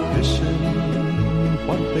 listen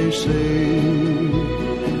what they say,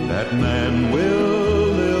 that man will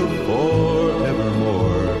live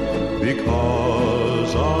forevermore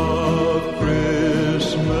because of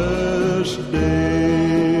Christmas Day.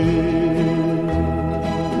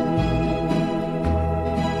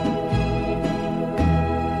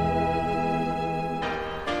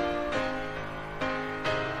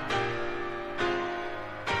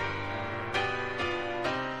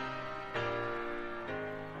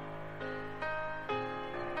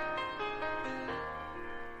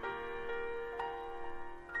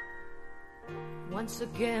 Once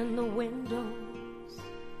again the windows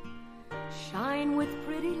shine with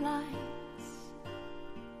pretty lights.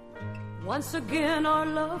 Once again our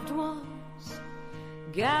loved ones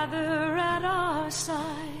gather at our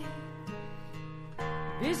side.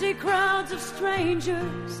 Busy crowds of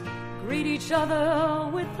strangers greet each other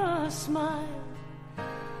with a smile.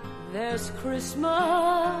 There's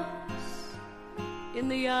Christmas in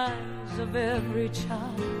the eyes of every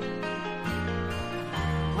child.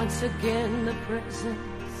 Once again the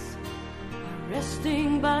presents are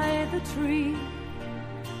resting by the tree.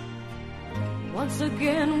 Once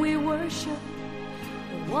again we worship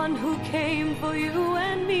the one who came for you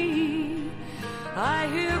and me. I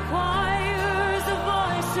hear choirs of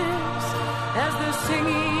voices as they're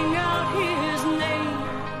singing out his name.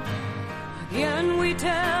 Again we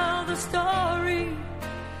tell the story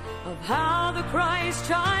of how the Christ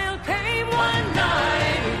child came one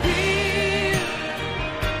night.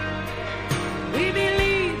 We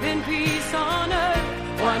believe in peace on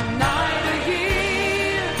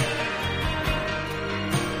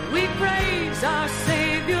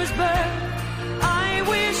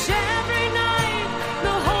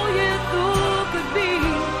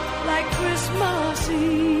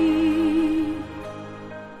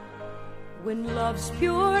when love's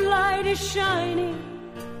pure light is shining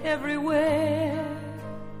everywhere,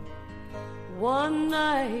 one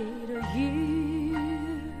night a year.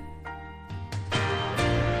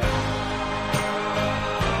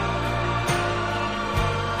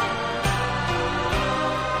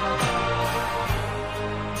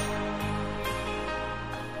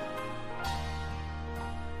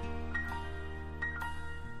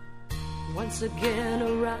 Once again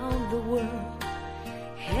around the world,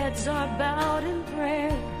 heads are bowed in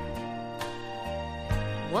prayer.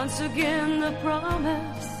 Once again the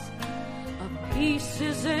promise of peace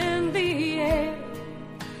is in the air.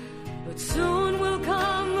 But soon will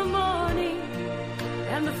come the morning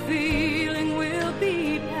and the feeling will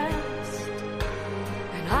be past.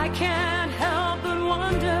 And I can't help but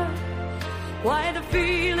wonder why the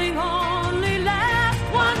feeling only lasts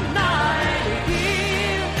one night a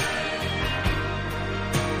year.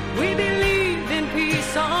 We believe in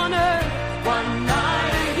peace on earth one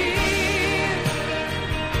night a year.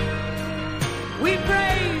 We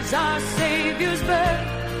praise our Savior's birth.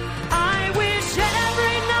 I wish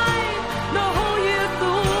every night the whole year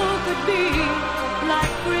through could be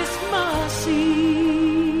like Christmas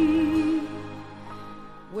Eve,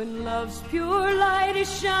 when love's pure light is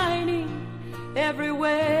shining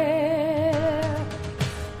everywhere.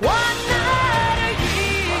 One night a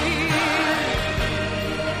year,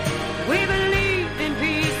 we believe in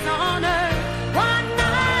peace on earth. One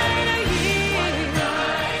night a year,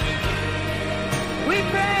 we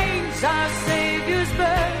praise our Savior's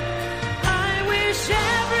birth. I wish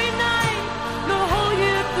every night the whole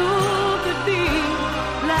year through could be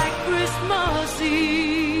like Christmas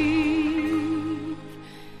Eve,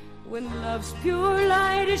 when love's pure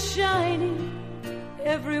light is shining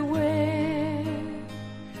everywhere.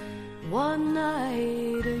 One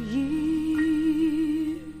night a year.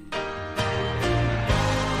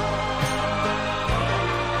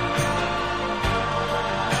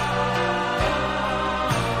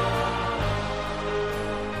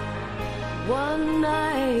 One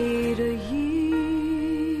night a year.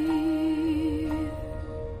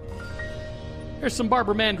 There's some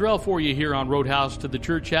Barbara Mandrell for you here on Roadhouse to the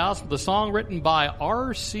Church House with a song written by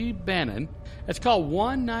R.C. Bannon. It's called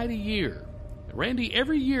One Night a Year. Randy,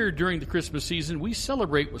 every year during the Christmas season, we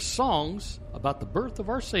celebrate with songs about the birth of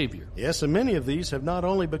our Savior. Yes, and many of these have not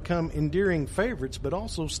only become endearing favorites, but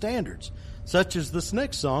also standards, such as this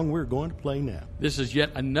next song we're going to play now. This is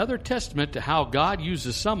yet another testament to how God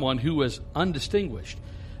uses someone who is undistinguished.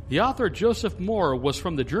 The author Joseph Mohr was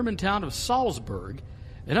from the German town of Salzburg,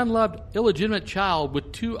 an unloved, illegitimate child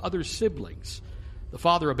with two other siblings. The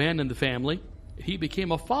father abandoned the family. He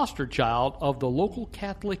became a foster child of the local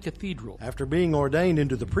Catholic cathedral. After being ordained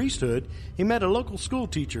into the priesthood, he met a local school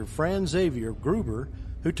teacher, Franz Xavier Gruber,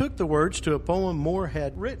 who took the words to a poem Mohr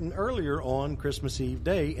had written earlier on Christmas Eve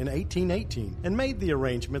Day in 1818 and made the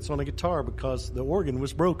arrangements on a guitar because the organ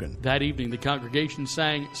was broken. That evening, the congregation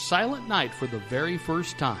sang Silent Night for the very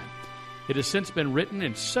first time. It has since been written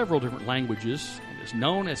in several different languages and is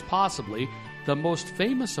known as possibly the most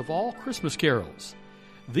famous of all Christmas carols.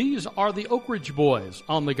 These are the Oak Ridge Boys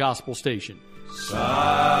on the Gospel Station.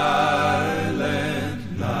 Silent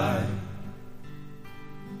night,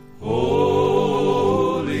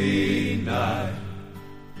 holy night,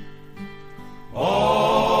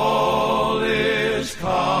 all is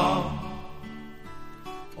calm,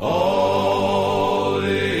 all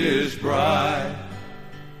is bright,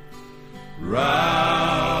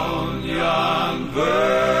 round young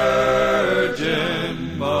virgin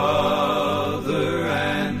mother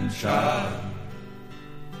and child.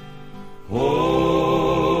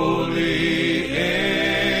 Holy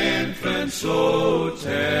infant, so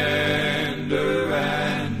tender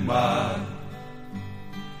and mild,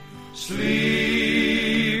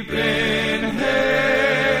 sleep in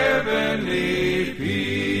heavenly peace,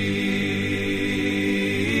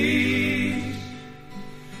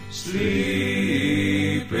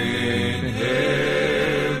 sleep in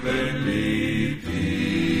heavenly peace.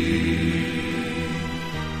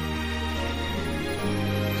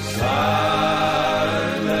 Silent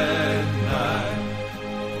night,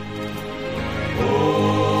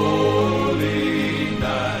 holy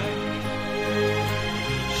night,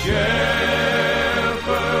 shepherds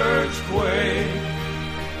quake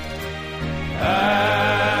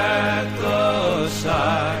at the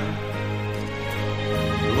sight,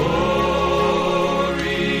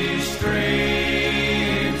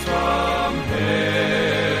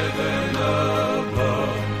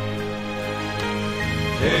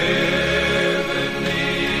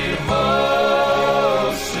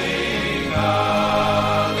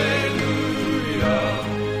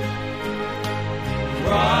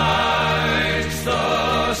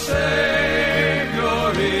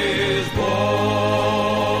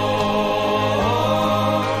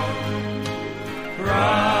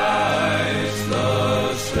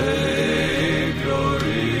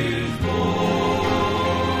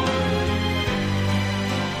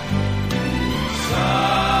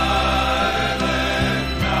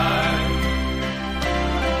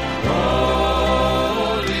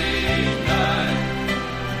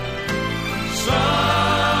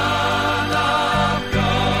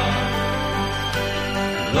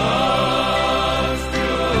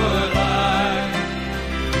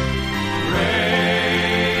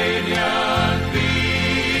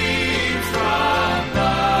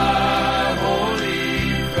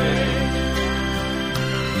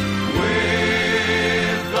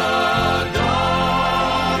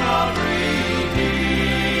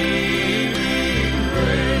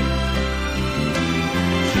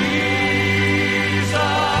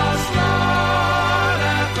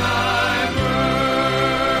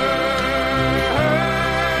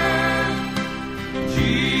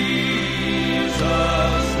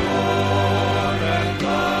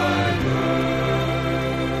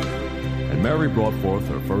 Mary brought forth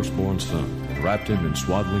her firstborn son, and wrapped him in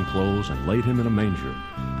swaddling clothes, and laid him in a manger,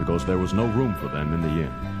 because there was no room for them in the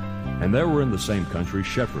inn. And there were in the same country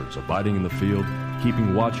shepherds abiding in the field,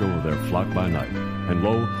 keeping watch over their flock by night. And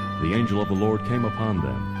lo, the angel of the Lord came upon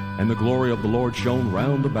them, and the glory of the Lord shone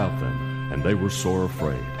round about them, and they were sore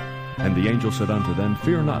afraid. And the angel said unto them,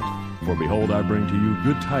 Fear not, for behold, I bring to you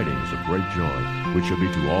good tidings of great joy, which shall be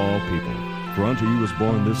to all people. For unto you is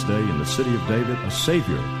born this day in the city of David a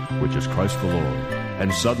Savior, which is Christ the Lord.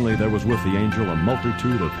 And suddenly there was with the angel a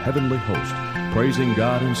multitude of heavenly hosts, praising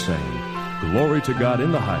God and saying, Glory to God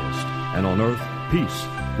in the highest, and on earth peace,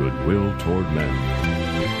 goodwill toward men.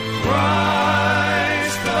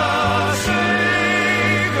 Christ the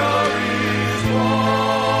Savior is born.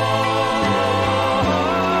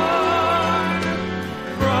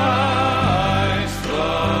 Christ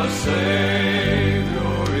the Savior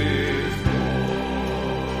is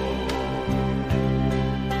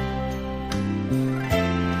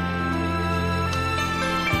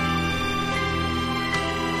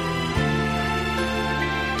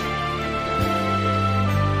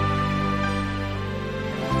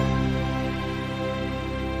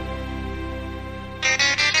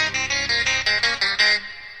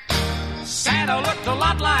Santa looked a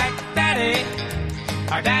lot like Daddy.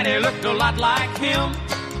 Our Daddy looked a lot like him.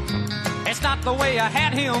 It's not the way I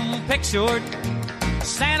had him pictured.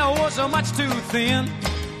 Santa was much too thin.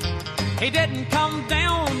 He didn't come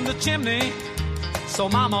down the chimney, so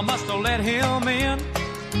Mama must have let him in.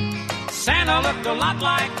 Santa looked a lot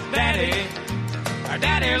like Daddy. Our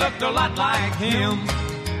Daddy looked a lot like him.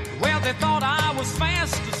 Well, they thought I was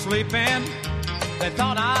fast asleep and they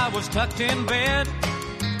thought I was tucked in bed.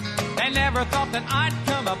 They never thought that I'd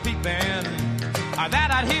come a peeping, or that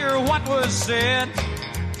I'd hear what was said.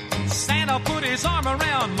 Santa put his arm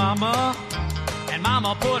around Mama, and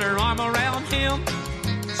Mama put her arm around him.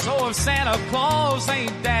 So if Santa Claus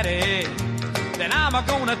ain't Daddy, then I'm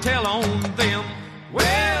gonna tell on them.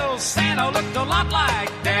 Well, Santa looked a lot like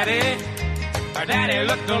Daddy. Our Daddy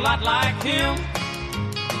looked a lot like him.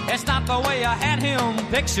 It's not the way I had him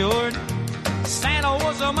pictured. Santa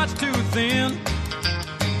was much too thin.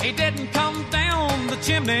 He didn't come down the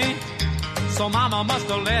chimney, so Mama must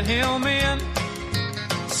have let him in.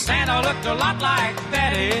 Santa looked a lot like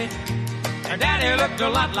Daddy. Our Daddy looked a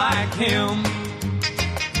lot like him.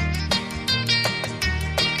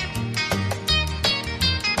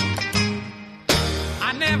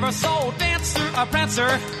 I never saw a dancer or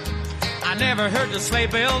prancer. I never heard the sleigh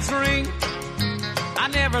bells ring. I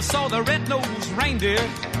never saw the red-nosed reindeer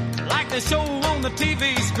like they show on the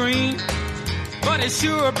TV screen. But it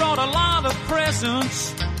sure brought a lot of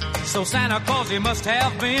presents, so Santa Claus he must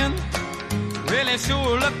have been. Really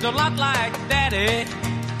sure looked a lot like Daddy,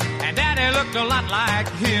 and Daddy looked a lot like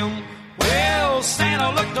him. Well, Santa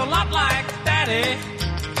looked a lot like Daddy.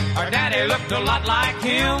 Our Daddy looked a lot like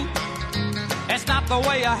him. It's not the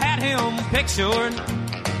way I had him pictured.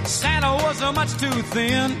 Santa was much too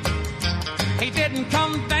thin. He didn't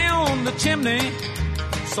come down the chimney,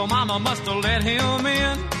 so Mama must have let him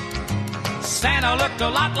in. Santa looked a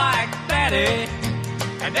lot like Daddy,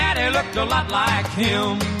 and Daddy looked a lot like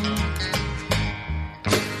him.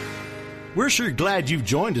 We're sure glad you've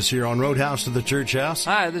joined us here on Roadhouse to the Church House.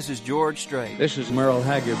 Hi, this is George Strait. This is Merle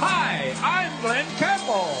Haggard. Hi, I'm Glenn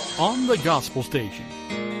Campbell. On the Gospel Station.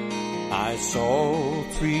 I saw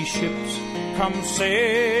 3 ships come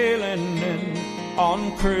sailing in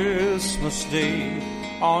on Christmas Day,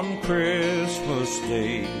 on Christmas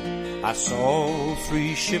Day. I saw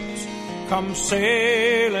 3 ships come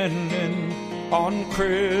sailing in on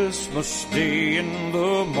Christmas Day in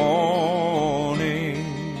the morning.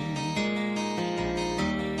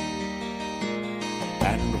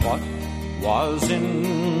 And what was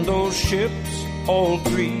in those ships, all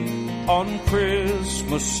 3, on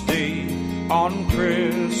Christmas Day, on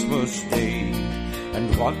Christmas Day?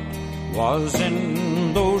 And what was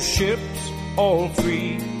in those ships, all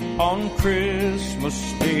 3, on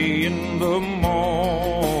Christmas Day in the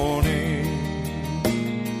morning?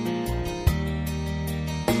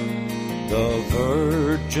 The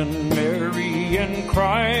Virgin Mary and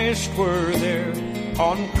Christ were there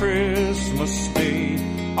on Christmas Day,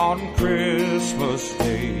 on Christmas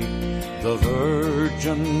Day. The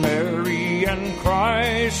Virgin Mary and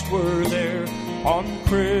Christ were there on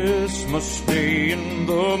Christmas Day in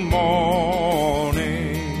the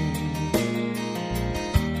morning.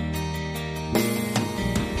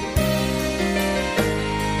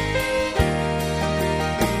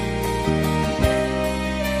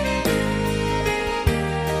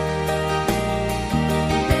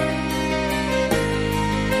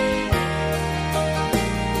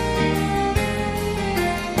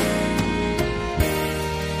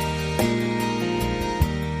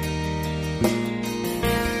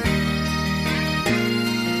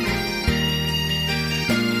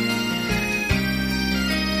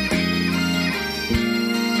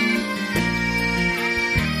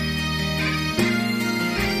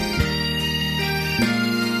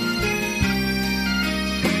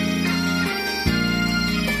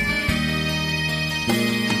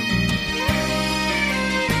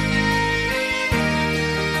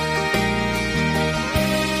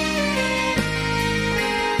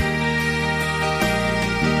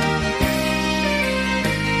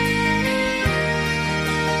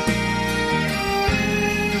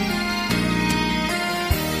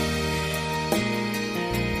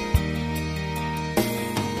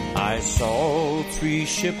 saw 3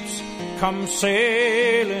 ships come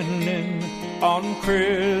sailing in on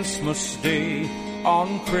Christmas Day,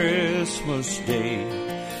 on Christmas Day.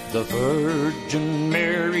 The Virgin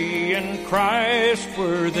Mary and Christ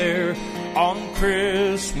were there on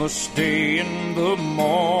Christmas Day in the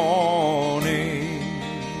morning.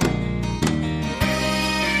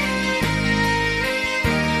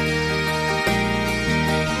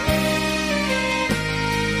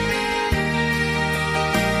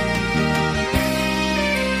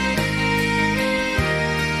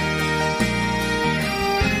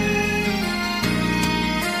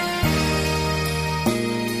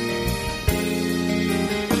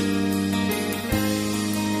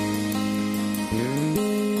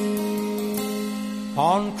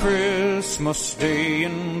 On Christmas Day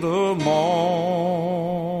in the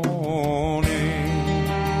morning.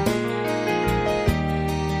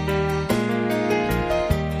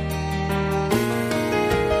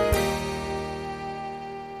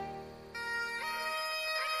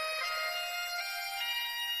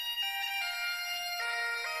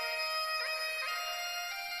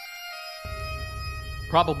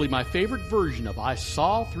 Probably my favorite version of I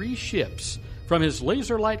Saw 3 Ships from his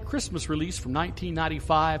Laserlight Christmas release from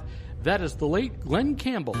 1995. That is the late Glenn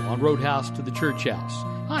Campbell on Roadhouse to the Church House.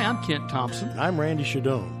 Hi, I'm Kent Thompson. I'm Randy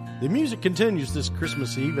Shadoan. The music continues this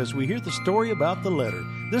Christmas Eve as we hear the story about the letter.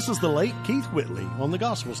 This is the late Keith Whitley on the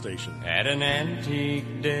Gospel Station. At an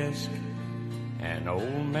antique desk, an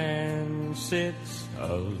old man sits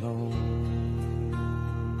alone.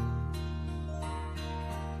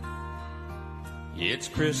 It's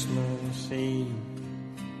Christmas Eve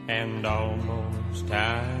and almost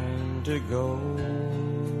time to go.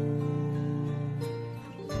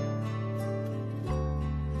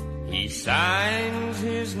 He signs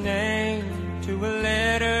his name to a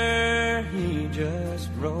letter he just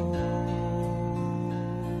wrote.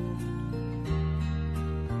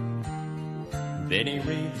 Then he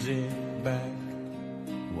reads it back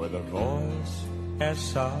with a voice as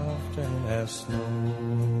soft as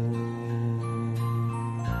snow.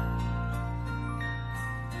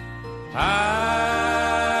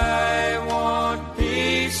 I want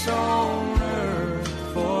peace on earth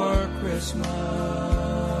for Christmas,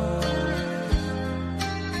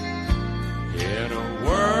 in a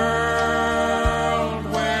world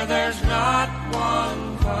where there's not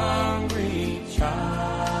one hungry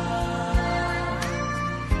child,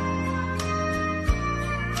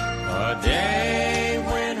 a day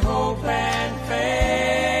when hope and faith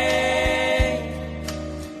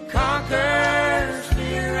conquers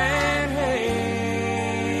fear and hate.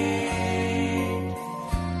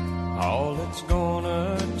 All it's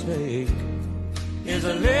gonna take is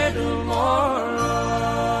a little more love.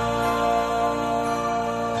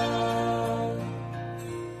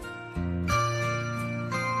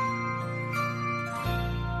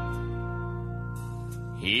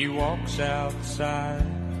 He walks outside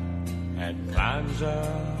and climbs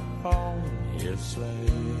up on his sleigh.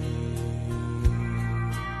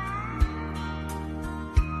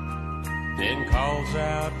 Then calls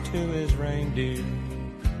out to his reindeer,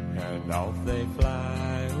 and off they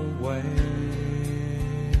fly away.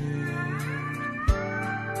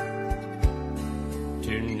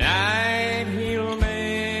 Tonight he'll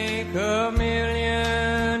make a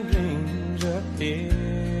million dreams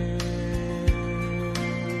appear,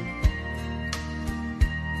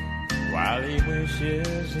 while he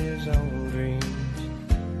wishes his own dreams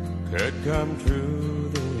could come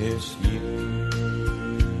true this year.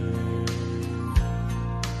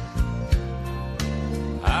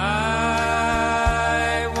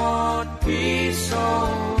 I want peace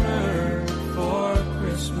on earth for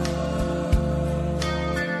Christmas,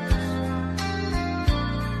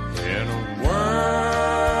 in a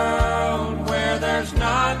world where there's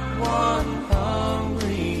not one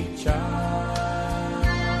hungry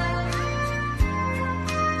child,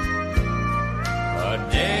 a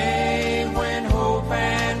day when hope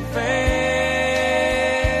and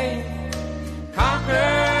faith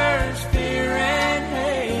conquers fear and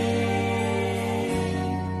hate.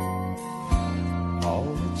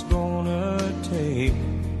 All it's gonna take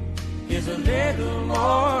is a little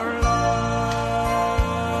more love,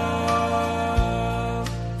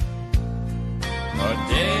 a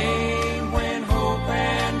day when hope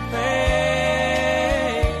and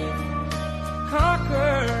faith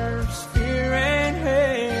conquers fear and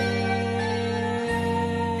hate.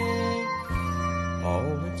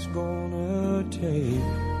 All it's gonna take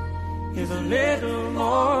is a little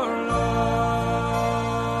more love.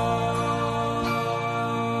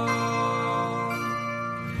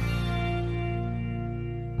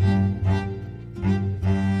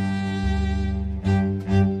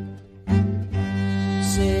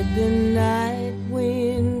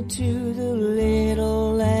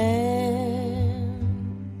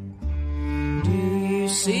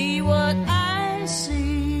 see what I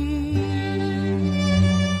see?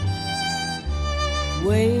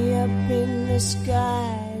 Way up in the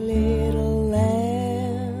sky, little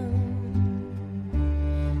lamb,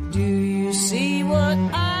 do you see what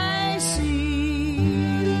I see?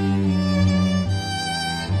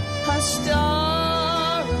 A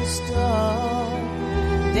star,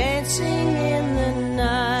 dancing in the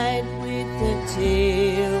night with a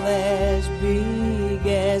tail as big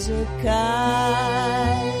as a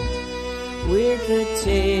kite, with a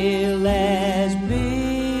tail as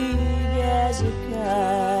big as a kite.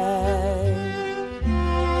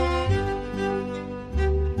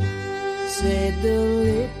 Said the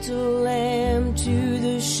little lamb to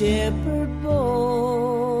the shepherd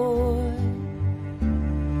boy,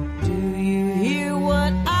 do you hear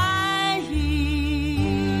what I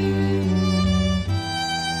hear?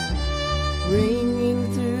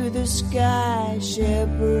 Ringing through the sky,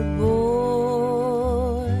 shepherd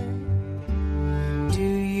boy, do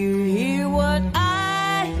you hear what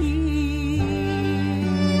I hear?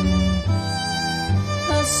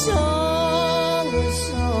 A song,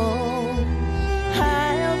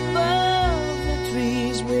 high above the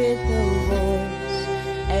trees, with a voice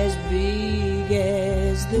as big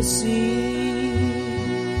as the sea,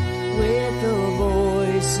 with a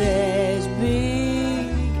voice as big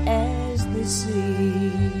as the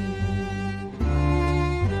sea.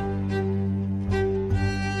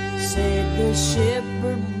 Said the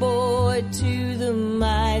shepherd boy to the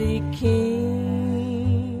mighty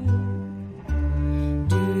king,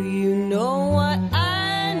 do you know what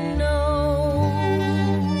I know?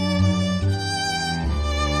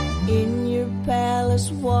 In your palace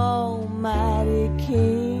wall, mighty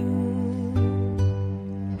king,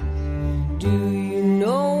 do you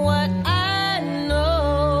know what I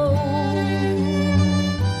know?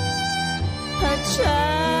 A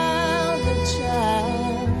child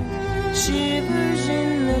shivers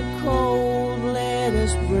in the cold. Let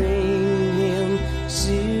us bring him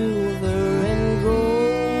silver and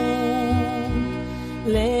gold.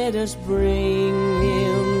 Let us bring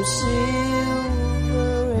him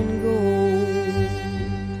silver and gold.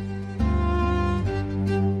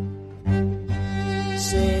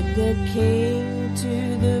 Said the king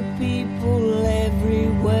to the people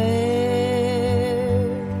everywhere,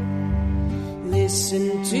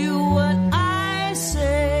 listen to what I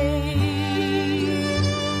say.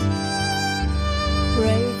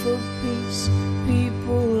 Pray for peace,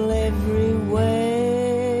 people everywhere.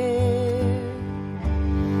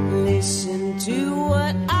 Listen to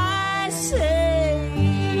what I say.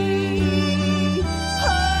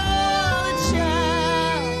 Oh,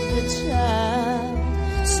 the child,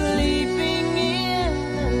 sleeping in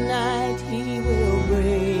the night, he will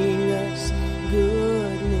bring us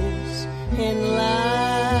goodness and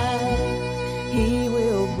light. He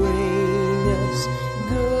will bring us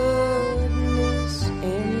goodness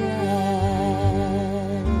and light.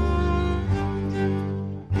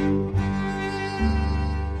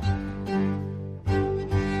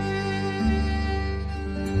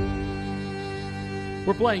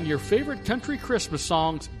 We're playing your favorite country Christmas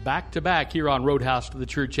songs back to back here on Roadhouse to the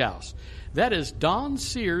Church House. That is Don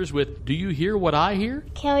Sears with Do You Hear What I Hear?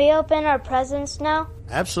 Can we open our presents now?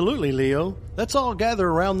 Absolutely, Leo. Let's all gather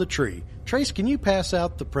around the tree. Trace, can you pass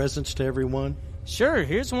out the presents to everyone? Sure,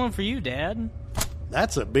 here's one for you, Dad.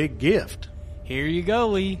 That's a big gift. Here you go,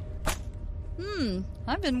 Lee.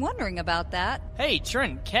 I've been wondering about that. Hey,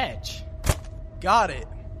 Trent, catch. Got it.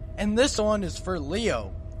 And this one is for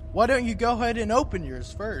Leo. Why don't you go ahead and open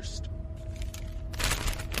yours first?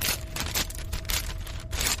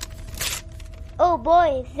 Oh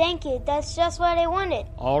boy, thank you. That's just what I wanted.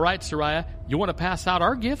 All right, Soraya, you want to pass out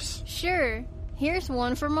our gifts? Sure. Here's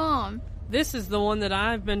one for Mom. This is the one that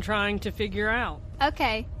I've been trying to figure out.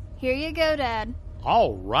 Okay, here you go, Dad.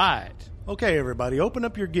 All right. Okay, everybody, open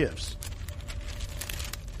up your gifts.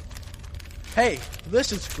 Hey,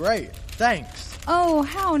 this is great. Thanks. Oh,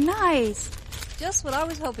 how nice. Just what I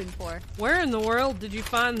was hoping for. Where in the world did you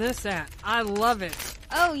find this at? I love it.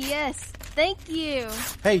 Oh, yes. Thank you.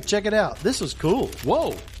 Hey, check it out. This is cool.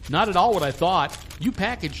 Whoa, not at all what I thought. You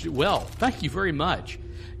packaged it well. Thank you very much.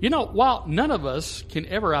 You know, while none of us can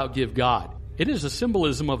ever outgive God, it is a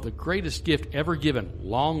symbolism of the greatest gift ever given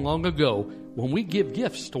long, long ago when we give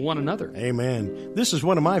gifts to one another. Amen. This is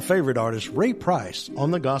one of my favorite artists, Ray Price, on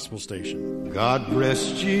the Gospel Station. God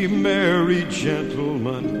rest ye merry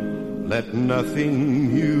gentlemen, let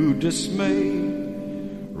nothing you dismay.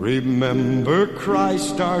 Remember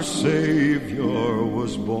Christ our Savior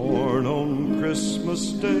was born on Christmas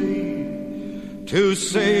Day to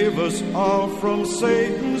save us all from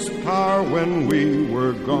Satan's power when we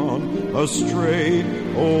were gone astray.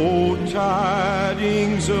 Oh,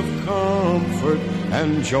 tidings of comfort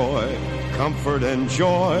and joy, comfort and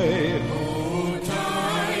joy. Oh,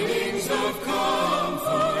 tidings of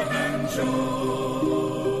comfort and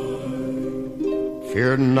joy.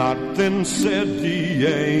 Fear not, then said the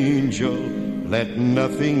angel, let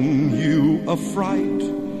nothing you affright.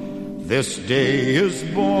 This day is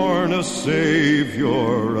born a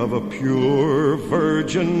Savior of a pure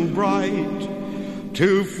virgin bright,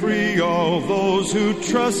 to free all those who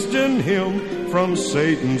trust in him from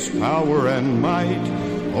Satan's power and might.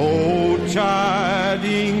 Oh,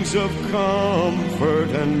 tidings of comfort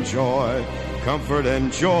and joy, comfort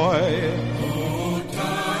and joy. Oh,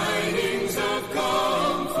 tidings of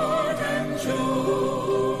comfort and joy.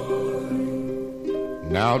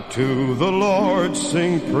 Now to the Lord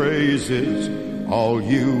sing praises, all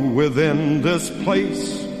you within this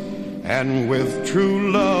place, and with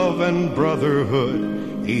true love and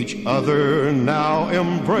brotherhood each other now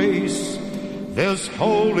embrace. This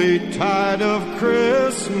holy tide of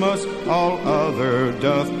Christmas all other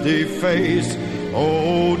doth deface.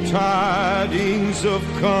 Oh, tidings of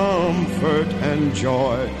comfort and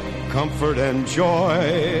joy, comfort and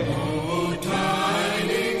joy. Oh,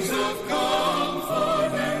 tidings of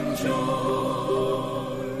comfort and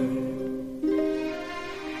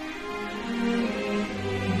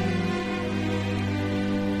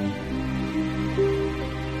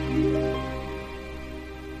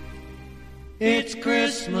It's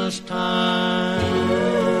Christmas time,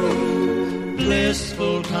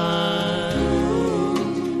 blissful time.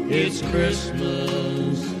 It's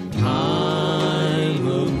Christmas time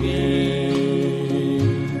again.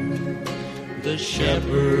 The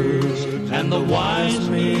shepherds and the wise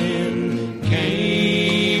men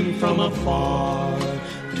came from afar.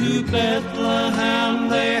 To Bethlehem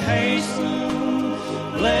they hastened,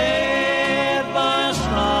 led by a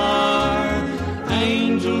star.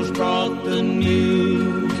 Angels brought the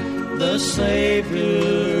news, the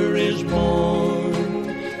Savior is born.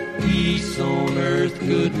 Peace on earth,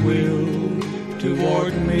 goodwill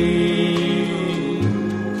toward men.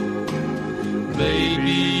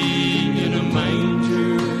 Baby in a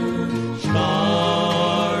manger,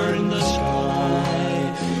 star in the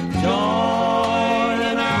sky. Joy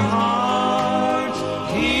in our hearts,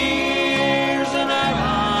 tears in our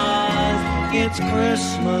eyes. It's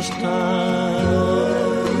Christmas time,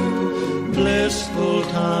 blissful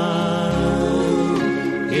time.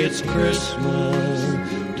 It's Christmas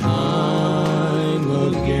time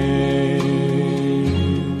again.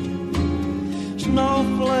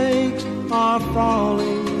 Snowflakes are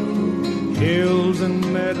falling, hills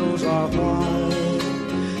and meadows are white.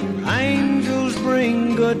 Angels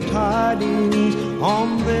bring good tidings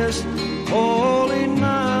on this holy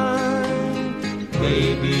night.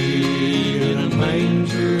 Baby in a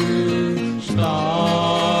manger,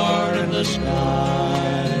 star in the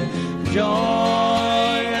sky.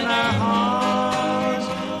 Joy in our hearts,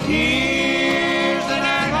 tears in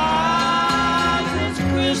our eyes. It's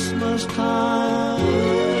Christmas time,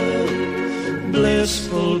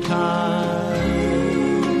 blissful time.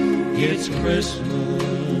 It's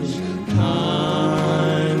Christmas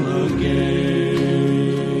time again.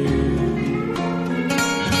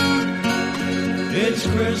 It's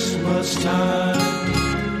Christmas time,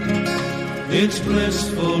 it's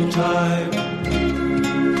blissful time.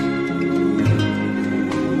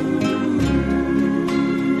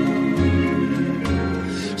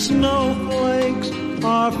 Snowflakes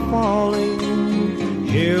are falling,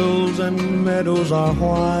 hills and meadows are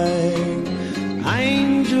white.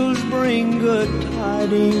 Angels bring good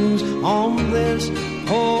tidings on this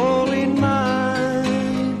holy night.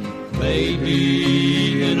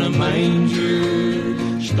 Baby in a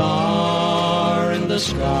manger, star in the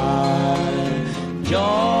sky. Joy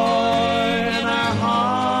in our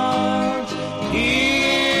hearts,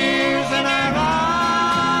 tears in our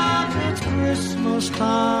eyes. It's Christmas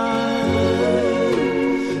time,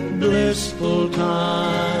 blissful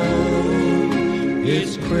time.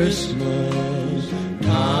 It's Christmas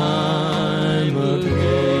time again.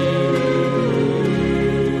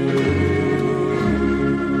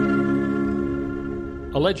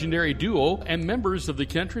 A legendary duo and members of the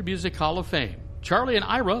Country Music Hall of Fame. Charlie and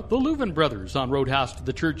Ira, the Leuven brothers, on Roadhouse to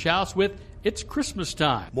the Church House with It's Christmas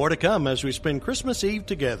Time. More to come as we spend Christmas Eve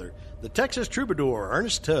together. The Texas Troubadour,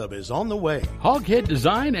 Ernest Tubb, is on the way. Hoghead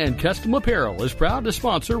Design and Custom Apparel is proud to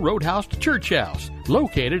sponsor Roadhouse to Church House,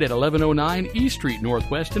 located at 1109 East Street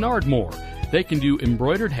Northwest in Ardmore. They can do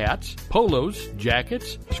embroidered hats, polos,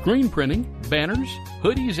 jackets, screen printing, banners,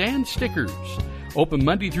 hoodies, and stickers. Open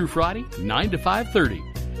Monday through Friday, 9 to 5:30.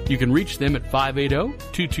 You can reach them at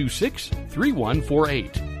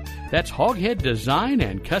 580-226-3148. That's Hoghead Design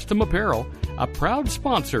and Custom Apparel, a proud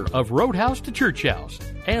sponsor of Roadhouse to Church House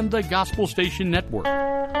and the Gospel Station Network.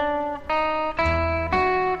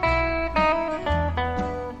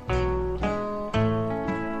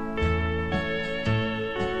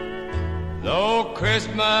 Though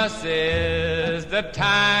Christmas is the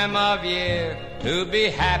time of year to be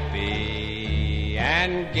happy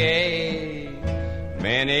and gay,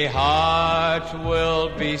 many hearts will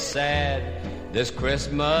be sad this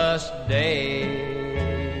Christmas day.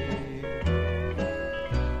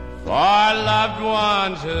 For loved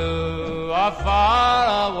ones who are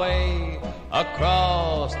far away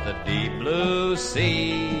across the deep blue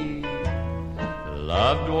sea,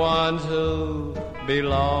 loved ones who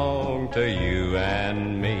belong to you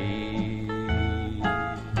and me.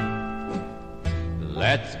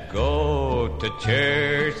 Let's go to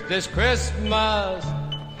church this Christmas,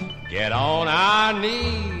 get on our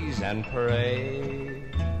knees and pray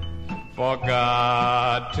for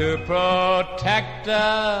God to protect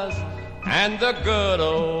us and the good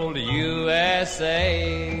old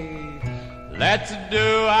USA. Let's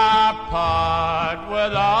do our part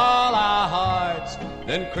with all our hearts,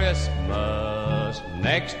 then Christmas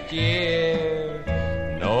next year,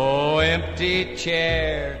 no empty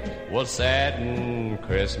chair will sadden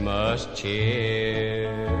Christmas cheer.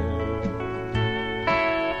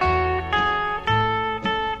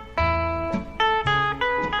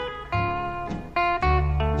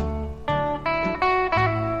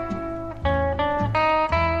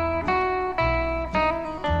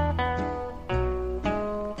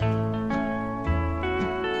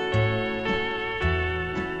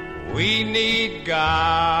 We need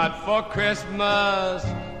God for Christmas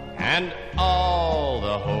and all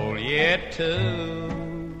the whole year too.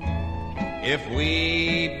 If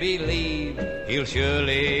we believe, He'll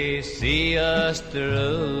surely see us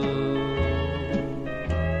through.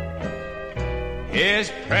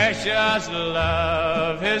 His precious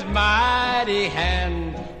love, His mighty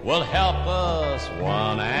hand will help us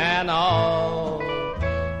one and all.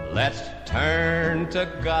 Let's turn to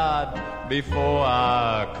God before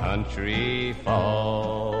our country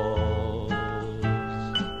falls.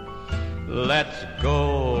 Let's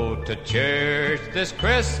go to church this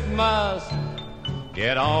Christmas,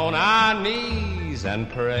 get on our knees and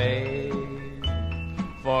pray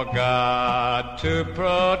for God to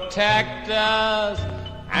protect us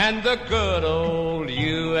and the good old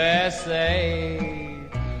USA.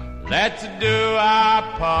 Let's do our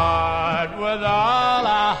part with all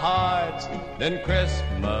our hearts, then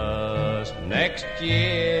Christmas next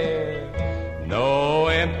year, no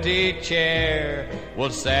empty chair will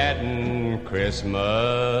sadden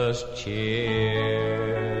Christmas cheer.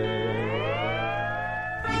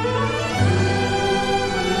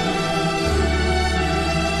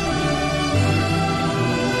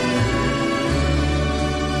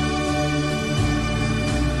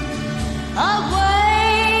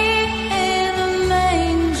 Away in a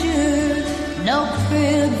manger, no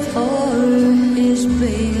crib for His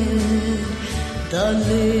bed, the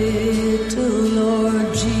little Lord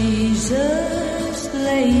Jesus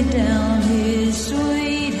laid down His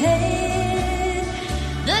sweet head.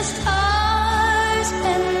 The stars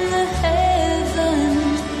in the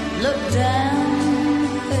heavens looked down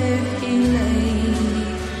where He lay.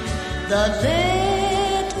 The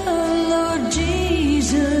little Lord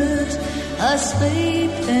Jesus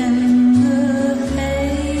asleep in the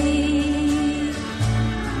hay.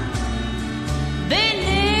 Be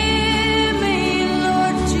near me,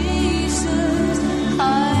 Lord Jesus, I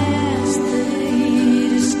ask Thee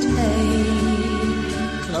to stay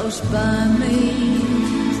close by me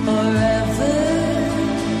forever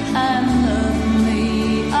and love me,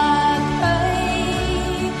 I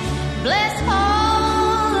pray. Bless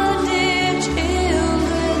all the dear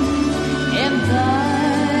children in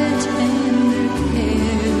Thy tender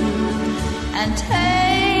care, and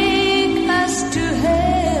take us to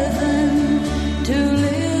heaven to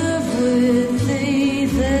live with Thee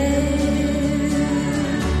there.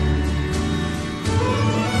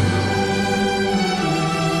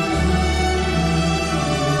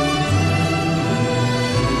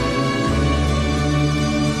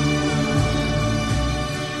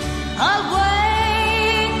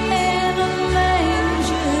 Away in a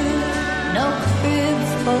manger, no crib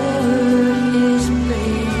for His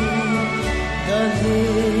bed, the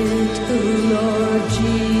little Lord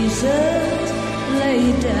Jesus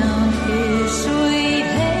laid down His sweet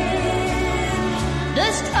head. The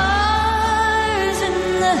stars in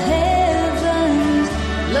the heavens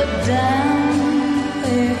looked down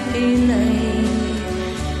where He lay.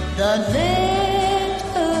 The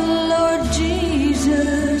little Lord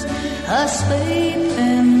Jesus asleep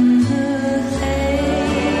in the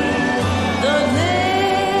hay. The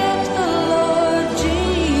little Lord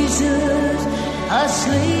Jesus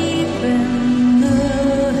asleep in the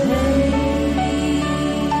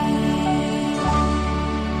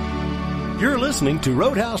hay. You're listening to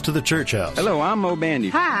Roadhouse to the Church House. Hello, I'm Mo Bandy.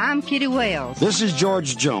 Hi, I'm Kitty Wales. This is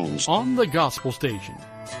George Jones. On the Gospel Station.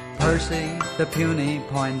 Percy, the puny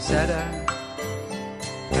poinsettia,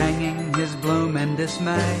 hanging his bloom in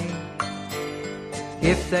dismay.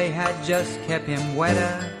 If they had just kept him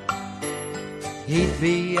wetter, he'd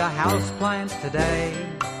be a houseplant today.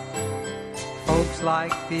 Folks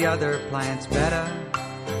like the other plants better.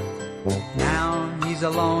 Now he's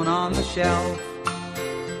alone on the shelf.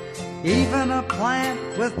 Even a plant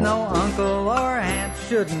with no uncle or aunt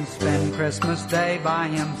shouldn't spend Christmas Day by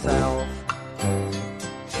himself.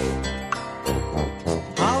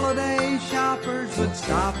 Holiday shoppers would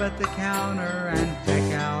stop at the counter and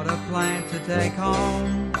pick out a plant to take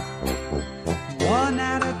home. One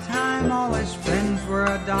at a time, all his friends were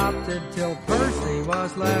adopted till Percy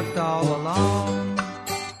was left all alone.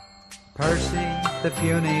 Percy, the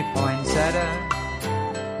puny poinsettia,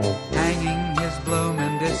 hanging his bloom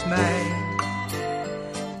in dismay.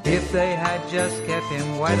 If they had just kept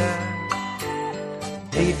him wetter,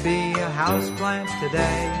 he'd be a houseplant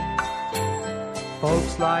today.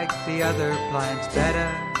 Folks like the other plants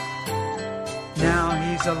better. Now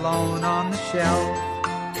he's alone on the shelf.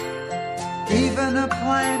 Even a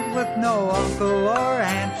plant with no uncle or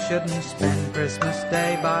aunt shouldn't spend Christmas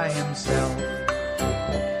Day by himself.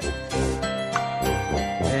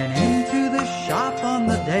 Then into the shop on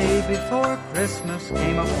the day before Christmas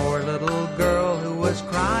came a poor little girl who was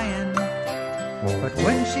crying. But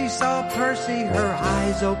when she saw Percy, her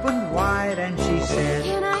eyes opened wide and she said,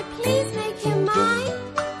 "Can I please make him mine?"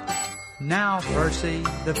 Now Percy,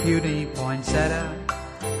 the puny poinsettia,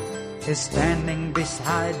 is standing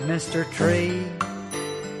beside Mr. Tree.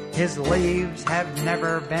 His leaves have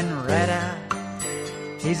never been redder.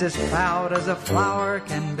 He's as proud as a flower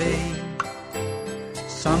can be.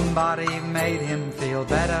 Somebody made him feel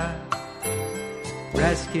better,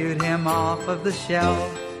 rescued him off of the shelf.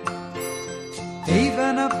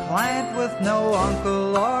 Even a plant with no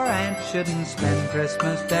uncle or aunt shouldn't spend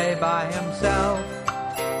Christmas Day by himself.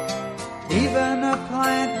 Even a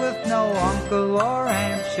plant with no uncle or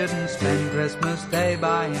aunt shouldn't spend Christmas Day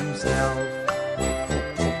by himself.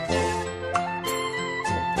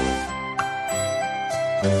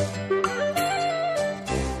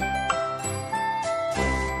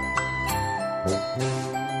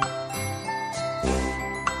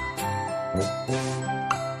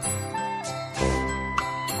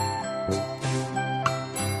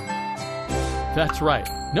 That's right.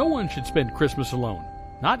 No one should spend Christmas alone.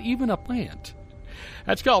 Not even a plant.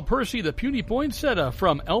 That's called Percy the Puny Poinsettia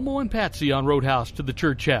from Elmo and Patsy on Roadhouse to the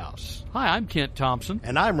Church House. Hi, I'm Kent Thompson.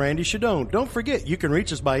 And I'm Randy Shadoan. Don't forget, you can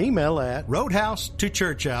reach us by email at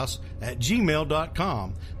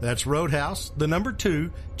roadhouse2churchhouse@gmail.com. That's roadhouse, the number 2,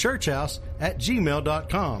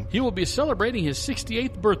 churchhouse@gmail.com. He will be celebrating his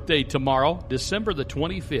 68th birthday tomorrow, December the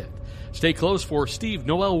 25th. Stay close for Steve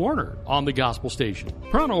Noel Warner on the Gospel Station.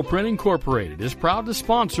 Pronto Print Incorporated is proud to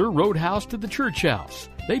sponsor Roadhouse to the Church House.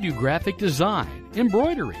 They do graphic design,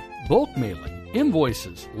 embroidery, bulk mailing,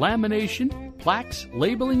 invoices, lamination, plaques,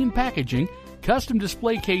 labeling and packaging, custom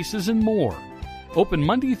display cases, and more. Open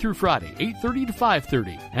Monday through Friday, 8:30 to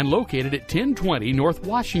 5:30, and located at 1020 North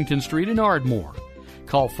Washington Street in Ardmore.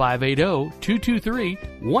 Call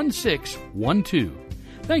 580-223-1612.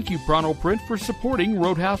 Thank you, Pronto Print, for supporting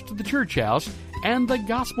Roadhouse to the Church House and the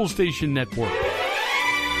Gospel Station Network.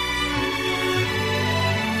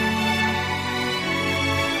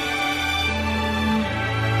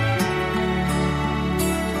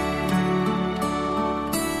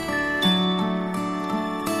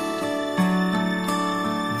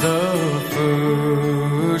 The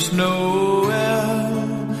first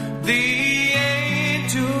Noel, the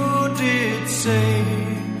angel did say,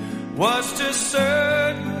 was to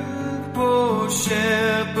certain poor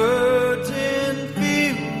shepherds in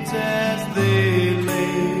fields as they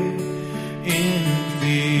lay, in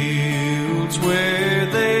fields where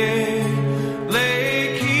they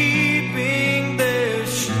lay keeping their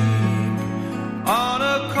sheep on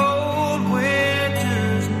a cold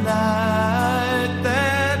winter's night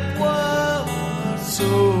that was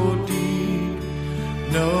so deep.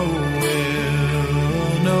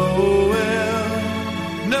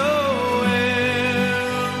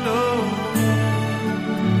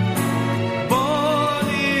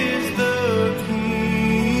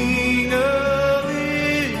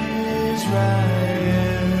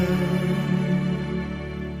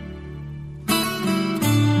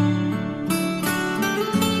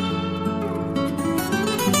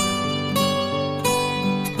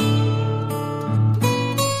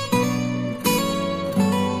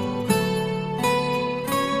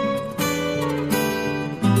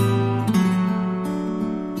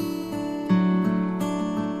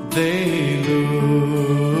 They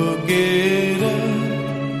looked up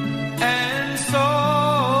and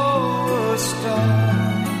saw a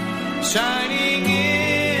star shining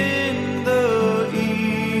in the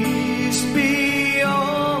east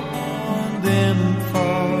beyond them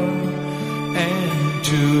far, and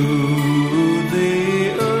to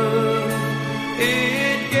the earth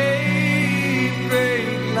it gave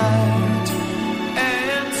great light,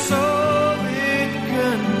 and so it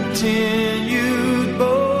continued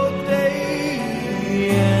both day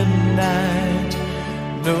and night.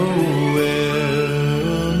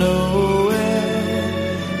 Noel, Noel,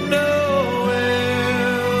 Noel,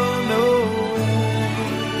 Noel,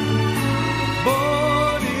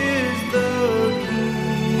 born is the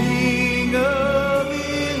King of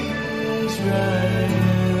Israel.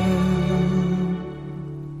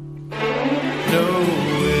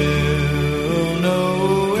 Noel,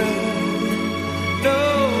 Noel,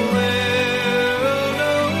 Noel,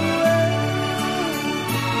 Noel,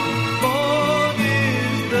 born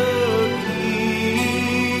is the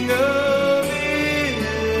King of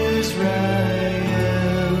Israel.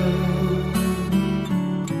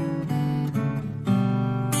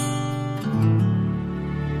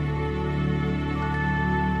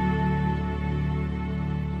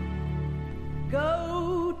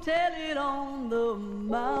 Go tell it on the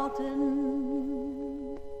mountain,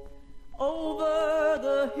 over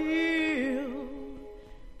the hill,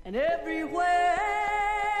 and everywhere.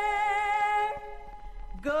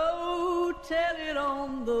 Go tell it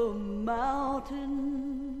on the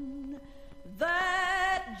mountain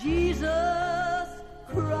that Jesus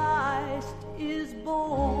Christ is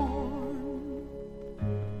born.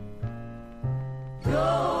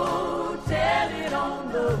 Go tell it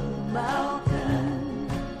on the mountain,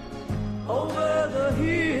 over the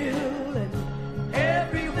hill and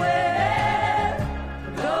everywhere.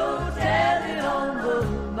 Go tell it on the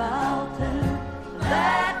mountain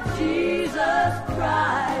that Jesus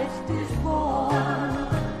Christ is born.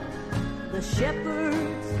 The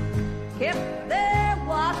shepherds kept their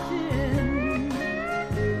watching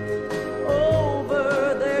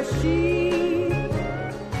over their sheep.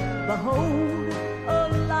 Behold, a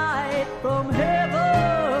light from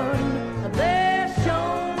heaven, there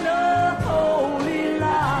shone a holy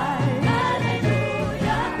light.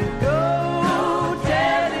 Hallelujah. Go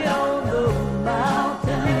tell it on the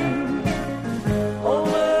mountain,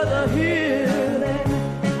 over the hill and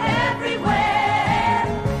everywhere.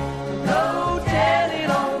 Go tell it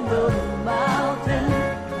on the mountain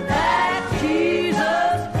that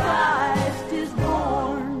Jesus Christ is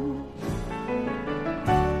born.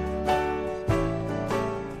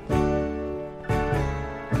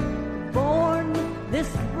 Born this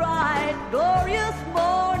bright, glorious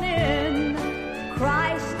morning,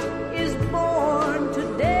 Christ is born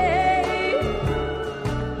today.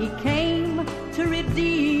 He came to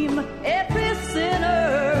redeem every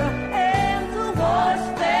sinner and to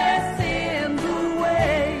wash their sins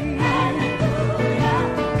away.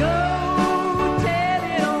 Go tell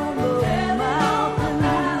it on the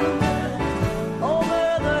mountain,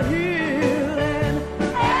 over the hill and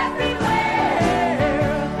everywhere.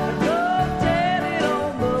 Go tell it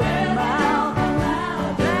on the mountain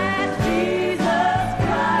that Jesus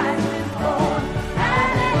Christ is born.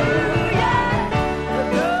 Hallelujah.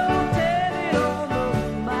 Go tell it on the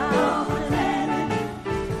mountain,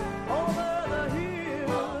 over the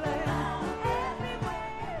hill and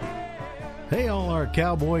Hey, all our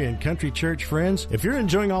cowboy and country church friends. If you're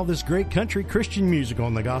enjoying all this great country Christian music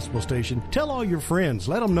on the gospel station, tell all your friends.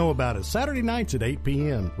 Let them know about it. Saturday nights at 8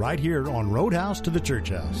 p.m. right here on Roadhouse to the Church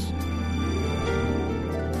House.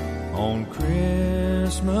 On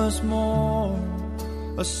Christmas morn,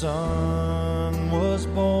 a son was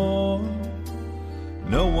born.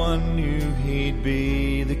 No one knew he'd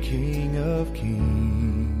be the King of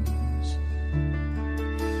Kings.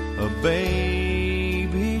 A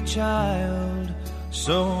baby child,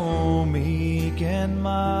 so meek and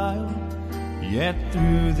mild, yet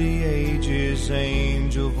through the ages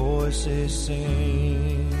angel voices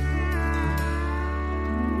sing,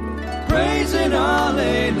 praising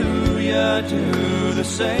hallelujah to the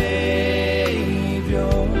Savior.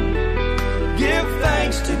 Give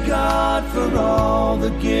thanks to God for all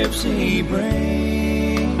the gifts He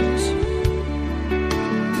brings,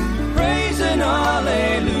 praising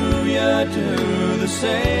hallelujah to the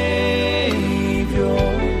Savior.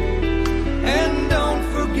 And don't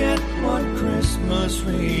forget what Christmas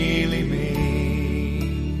really means.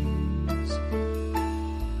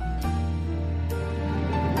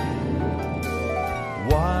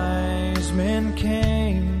 Wise men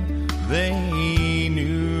came, they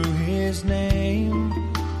knew His name,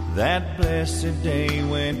 that blessed blessed day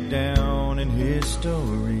went down in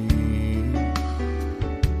history.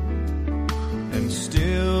 And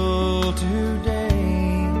still today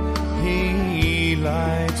he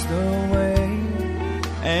lights the way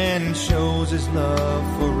and shows his love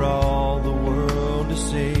for all the world to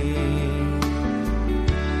see.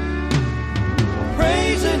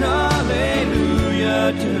 Praise and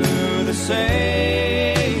hallelujah to the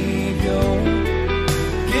Savior.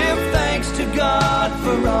 Give thanks to God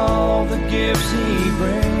for all the gifts he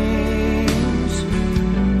brings.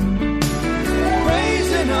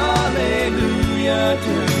 Praise and hallelujah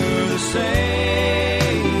to the Savior.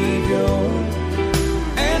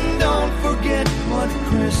 And don't forget what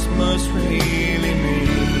Christmas really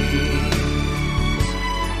means.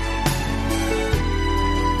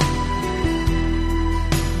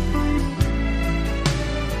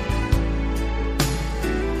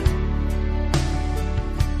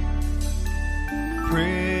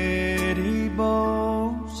 Pretty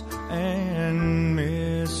bows and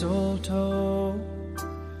mistletoe,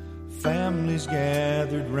 families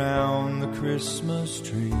gathered round the Christmas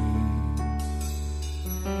tree.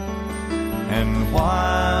 And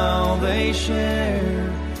while they share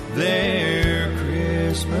their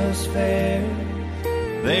Christmas fare,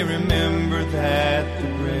 they remember that the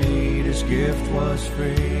greatest gift was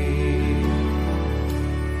free.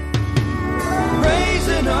 Praise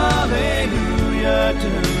and hallelujah to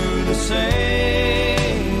the Savior.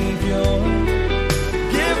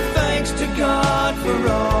 Give thanks to God for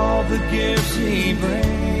all the gifts he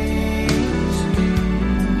brings.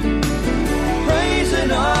 Praise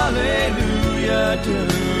and hallelujah to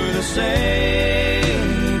the Savior.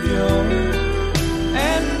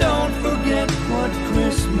 And don't forget what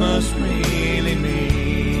Christmas really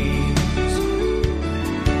means.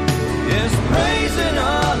 Yes, praise and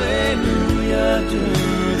hallelujah to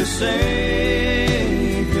the Savior.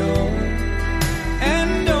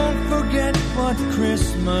 And don't forget what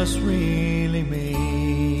Christmas really means.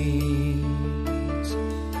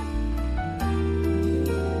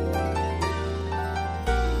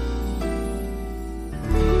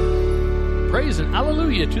 Praise and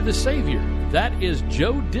hallelujah to the Savior. That is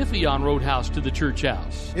Joe Diffie on Roadhouse to the Church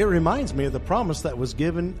House. It reminds me of the promise that was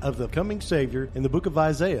given of the coming Savior in the book of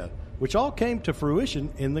Isaiah, which all came to fruition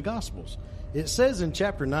in the Gospels. It says in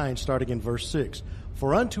chapter 9, starting in verse 6,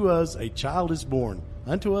 "For unto us a child is born,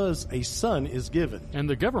 unto us a son is given. And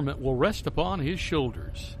the government will rest upon his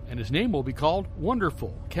shoulders, and his name will be called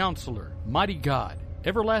Wonderful, Counselor, Mighty God,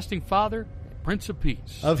 Everlasting Father, Prince of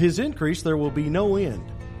Peace. Of his increase there will be no end,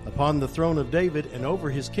 upon the throne of David and over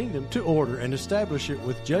his kingdom, to order and establish it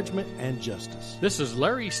with judgment and justice." This is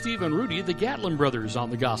Larry, Steve, and Rudy, the Gatlin brothers, on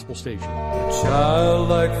the Gospel Station. A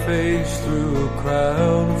childlike face through a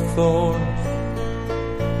crown of thorns.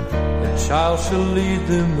 A child shall lead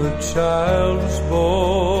them, a child is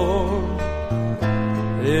born.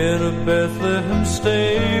 In a Bethlehem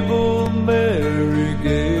stable, Mary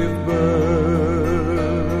gave birth.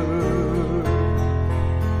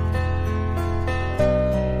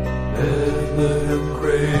 Bethlehem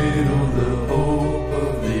cradle, the hope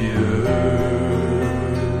of the earth.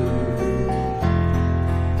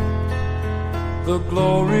 The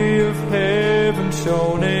glory of heaven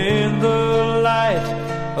shone in the light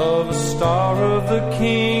of a star of the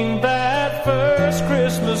King that first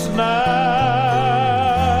Christmas night.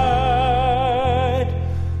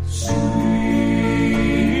 Sweet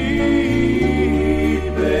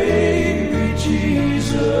baby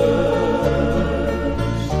Jesus,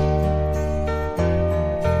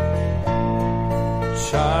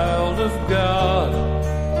 child of God,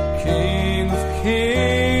 King of Kings,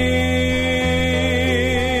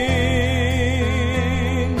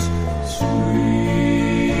 sweet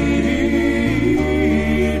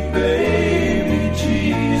baby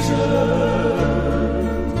Jesus,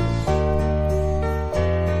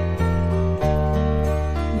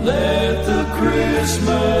 let the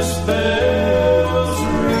Christmas bells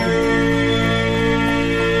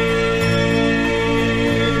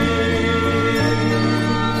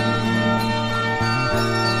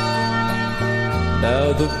Now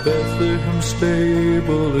the Bethlehem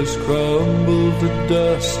stable is crumbled to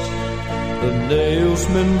dust. The nails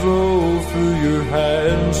men drove through your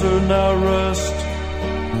hands are now rust.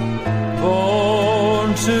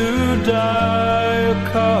 Born to die a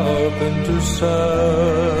carpenter's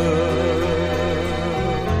son.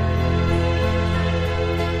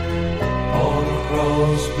 On a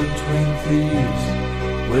cross between thieves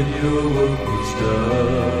when your work was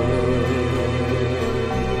done.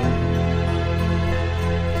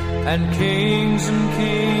 And kings and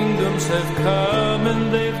kingdoms have come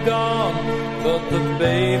and they've gone, but the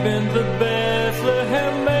babe in the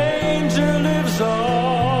Bethlehem manger lives on.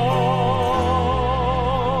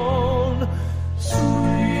 Sweet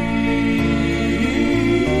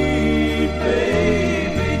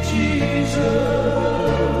baby Jesus,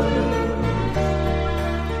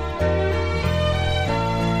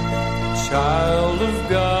 child of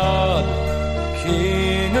God,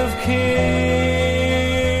 King of Kings,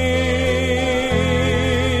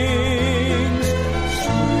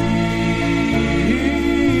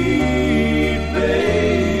 sweet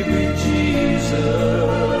baby Jesus,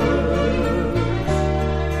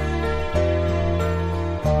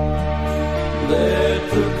 let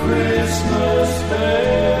the Christmas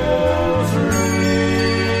bells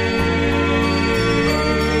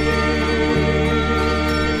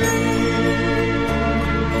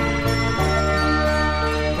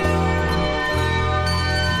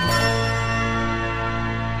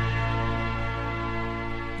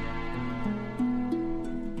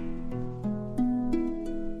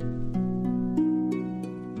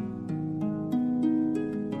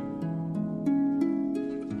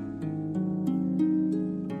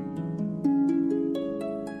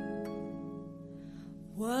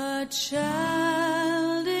What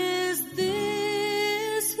child is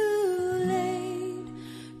this who laid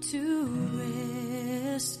to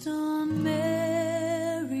rest on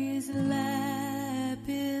Mary's lap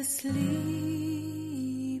is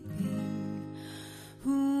sleeping,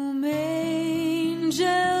 whom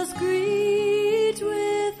angels greet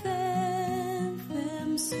with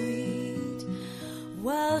anthems sweet,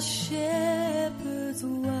 while shepherds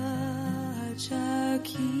watch our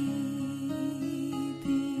keeping?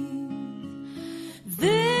 This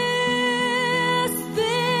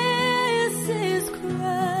is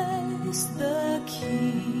Christ the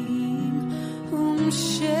King, whom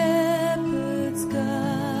shepherds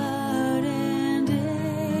guard and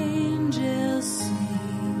angels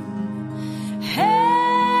sing.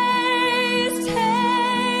 Haste,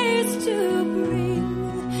 haste to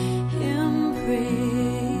bring him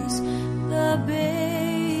praise, the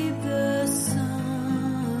babe, the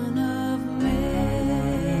Son of Mary.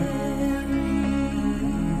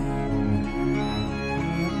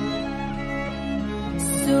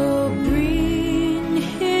 So bring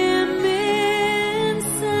him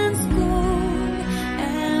incense, gold,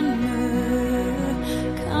 and myrrh.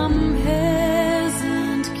 Come,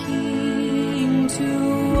 peasant king, to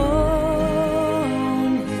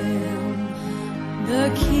own him, the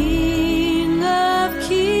King of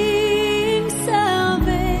Kings.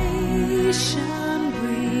 Salvation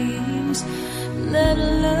brings. Let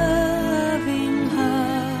loving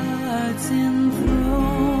hearts enthrone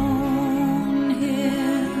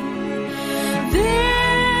him.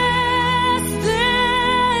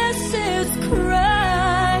 This is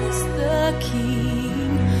Christ the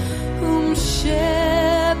King, whom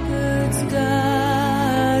shepherds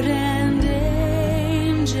guard and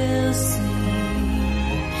angels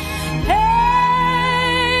sing.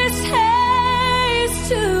 Haste, haste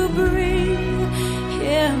to bring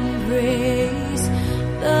him praise,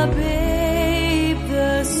 the babe,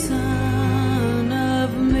 the Son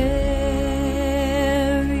of Mary.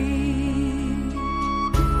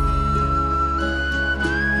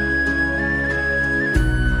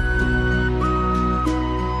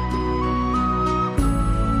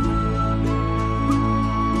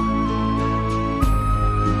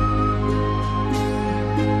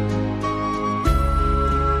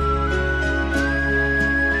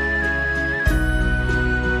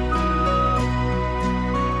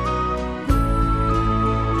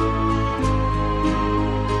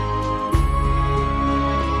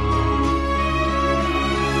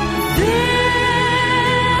 This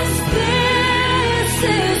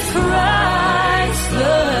is Christ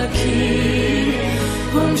the King,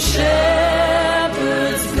 whom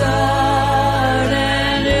shepherds guard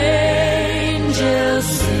and angels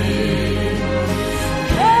sing.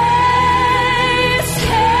 Haste,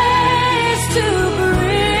 haste to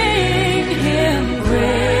bring him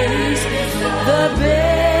praise, the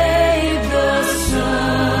babe, the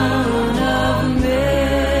Son of Mary.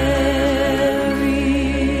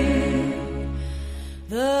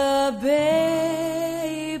 The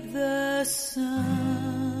babe, the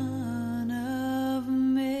Son of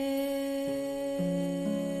Mary.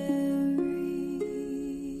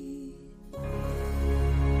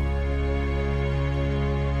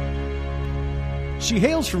 She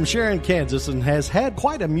hails from Sharon, Kansas, and has had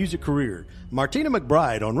quite a music career. Martina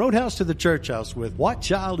McBride on Roadhouse to the Church House with What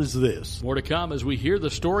Child Is This? More to come as we hear the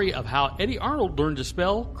story of how Eddie Arnold learned to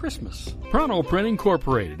spell Christmas. Pronto Print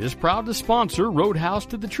Incorporated is proud to sponsor Roadhouse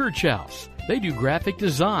to the Church House. They do graphic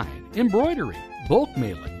design, embroidery, bulk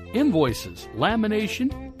mailing, invoices,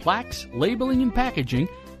 lamination, plaques, labeling, and packaging,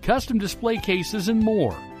 custom display cases, and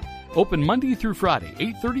more. Open Monday through Friday,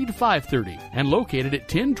 8:30 to 5:30, and located at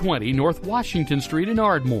 1020 North Washington Street in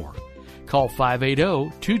Ardmore. Call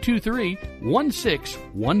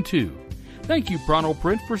 580-223-1612. Thank you, Pronto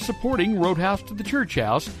Print, for supporting Roadhouse to the Church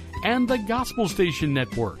House and the Gospel Station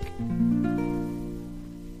Network.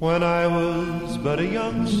 When I was but a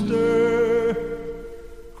youngster,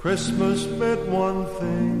 Christmas meant one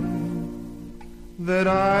thing, that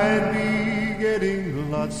I'd be getting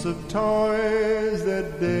lots of toys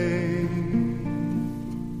that day.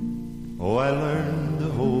 Oh, I learned a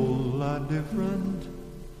whole lot different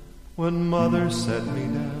when Mother set me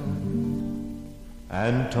down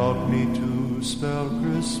and taught me to spell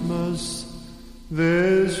Christmas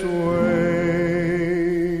this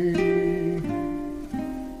way.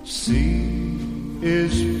 C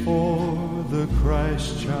is for the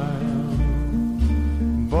Christ child,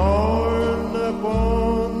 born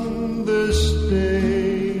upon this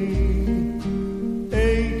day.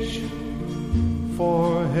 H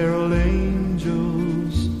for herald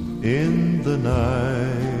angels in the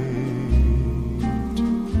night.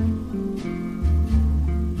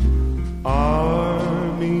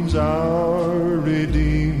 R means our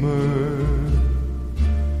Redeemer.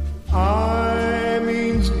 I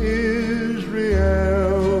means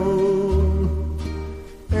Israel.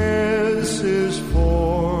 S is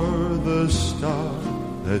for the star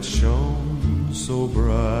that shone so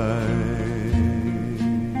bright.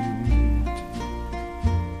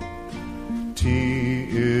 T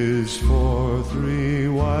is for three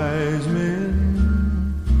wise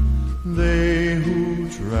men, they who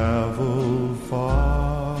travel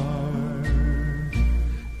far.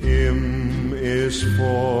 M is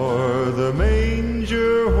for the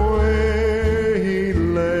manger where he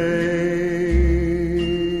lay.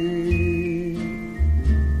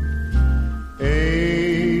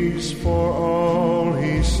 A's for all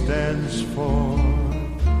he stands for.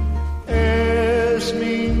 S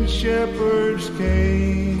means shepherds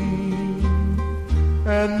came,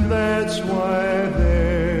 and that's why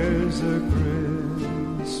there's a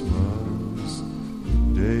Christmas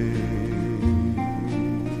day.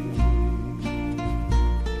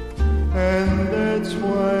 And that's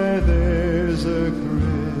why there's a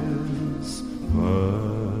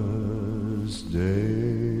Christmas day.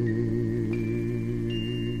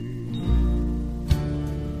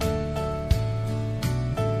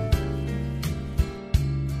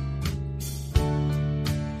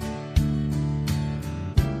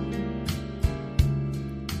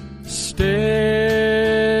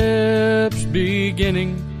 Steps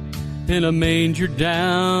beginning in a manger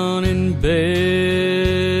down in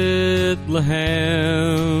Bethlehem,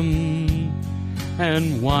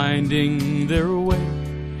 and winding their way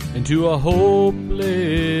into a hopeless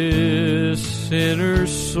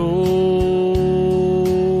sinner's soul.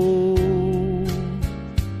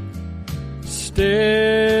 Steps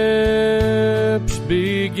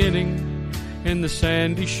beginning in the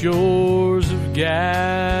sandy shores of Galilee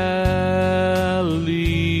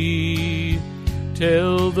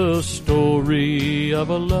tell the story of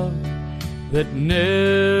a love that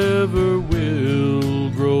never will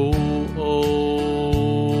grow old.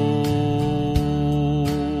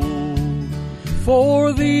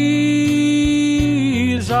 For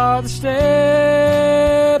these are the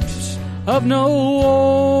steps of no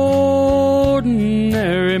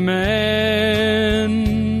ordinary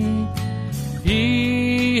man.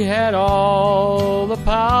 He had all the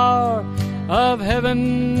power of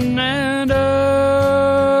heaven and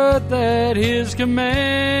earth at his command.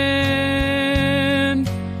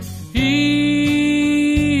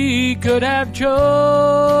 He could have chosen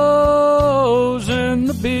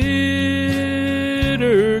the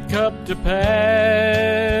bitter cup to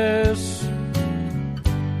pass,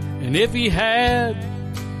 and if he had,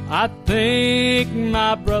 I think,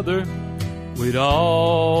 my brother, we'd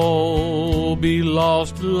all be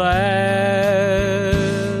lost at last.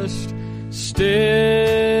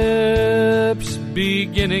 Steps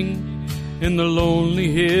beginning in the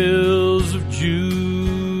lonely hills of Judah,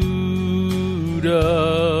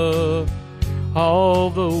 all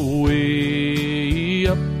the way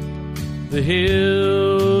up the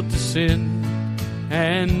hill to sin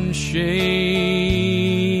and shame.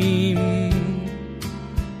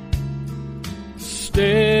 Steps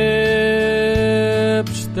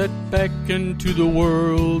that beckon to the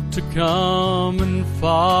world to come and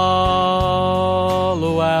follow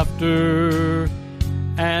after.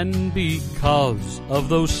 And because of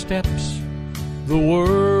those steps, the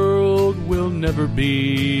world will never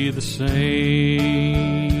be the same.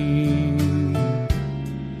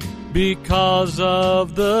 Because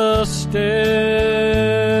of the steps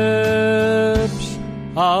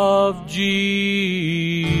of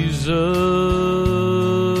Jesus.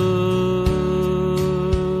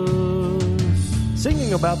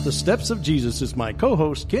 Singing about the steps of Jesus is my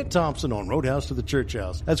co-host Kent Thompson on Roadhouse to the Church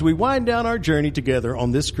House as we wind down our journey together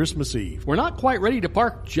on this Christmas Eve. We're not quite ready to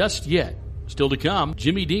park just yet. Still to come,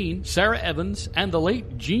 Jimmy Dean, Sarah Evans, and the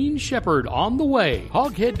late Gene Shepard on the way.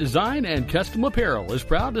 Hoghead Design and Custom Apparel is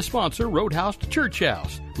proud to sponsor Roadhouse to Church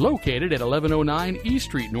House, located at 1109 East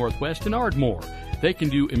Street Northwest in Ardmore. They can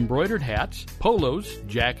do embroidered hats, polos,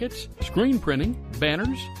 jackets, screen printing,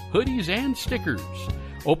 banners, hoodies, and stickers.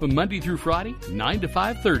 Open Monday through Friday, 9 to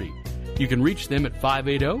 5:30. You can reach them at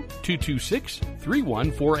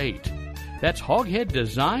 580-226-3148. That's Hoghead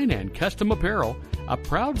Design and Custom Apparel, a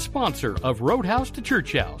proud sponsor of Roadhouse to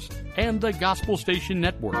Church House and the Gospel Station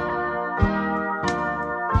Network.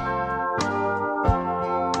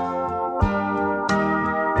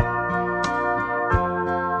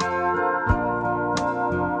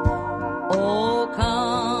 Oh,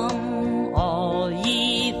 come, all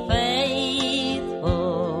ye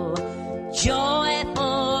faithful,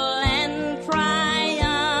 joyful and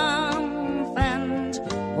triumphant.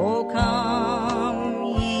 Oh, come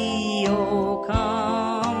ye, oh,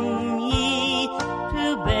 come ye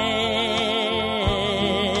to Bethlehem.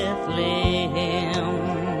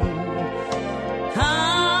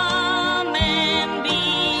 Come and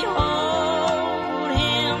behold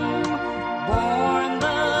him, born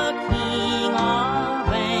the King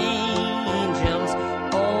of angels.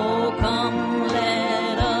 Oh, come,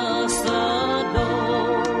 let us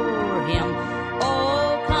adore him.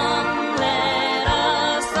 Oh, come, let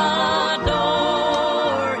us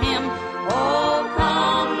adore him. Oh,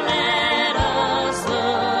 come, let us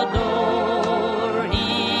adore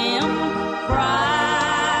him. Christ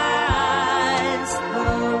the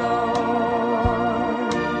Lord.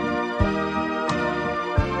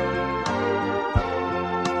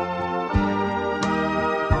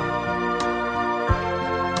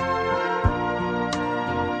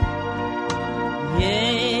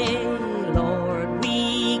 Yea, Lord,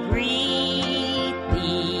 we greet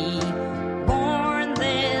thee, born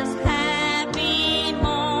this happy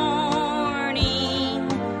morning.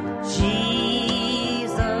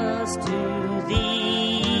 Jesus, to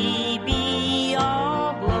thee be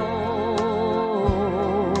all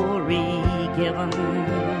glory given.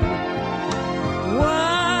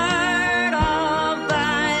 Word of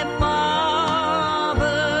thy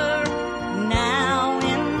Father, now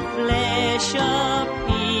in flesh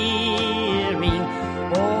appearing.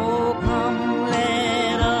 Oh, come,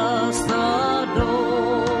 let us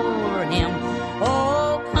adore him.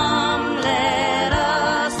 Oh, come, let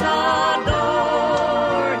us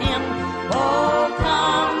adore him. Oh,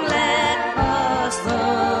 come, let us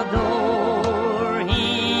adore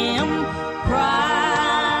him. Christ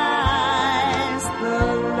the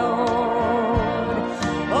Lord.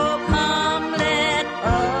 Oh, come, let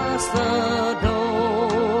us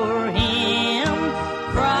adore him.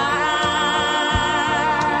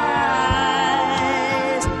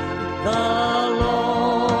 Christ the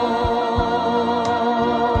Lord.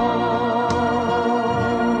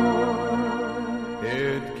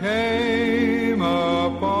 It came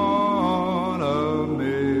upon a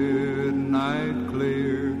midnight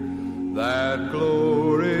clear, that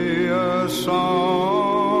glorious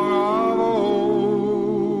song of old,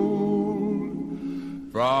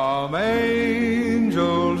 from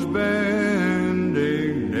angels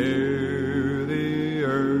bending near the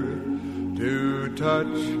earth to touch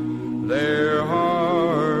their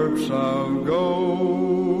harps of gold.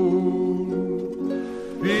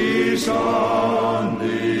 Peace on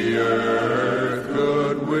the earth,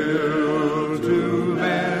 goodwill to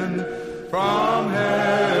men, from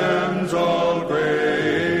heaven's all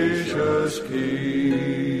gracious King.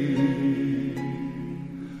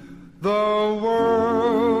 The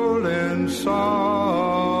world in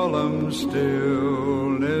solemn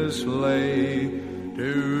stillness lay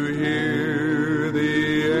to hear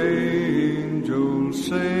the angels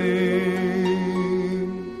sing.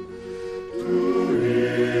 To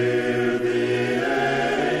hear the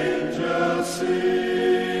angels sing.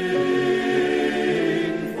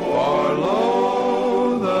 For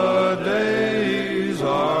lo, the days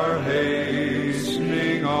are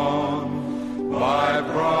hastening on, by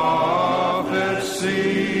prophets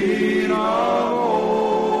seen of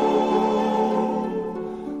old,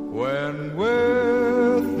 when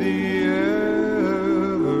with the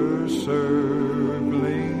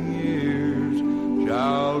ever-circling years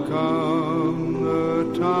shall come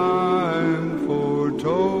the time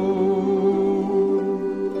foretold.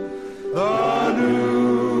 The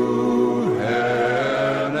new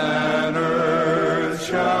heaven and earth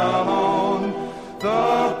shall on the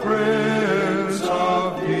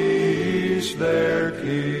their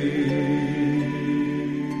King.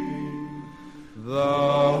 The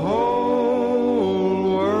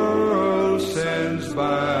whole world sends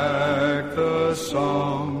back the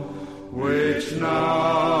song which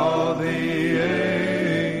now the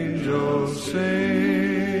angels sing,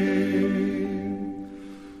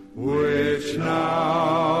 which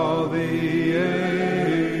now the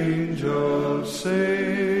angels sing.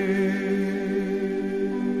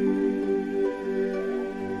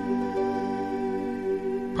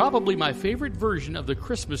 Probably my favorite version of the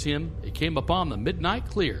Christmas hymn, It Came Upon the Midnight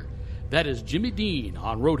Clear. That is Jimmy Dean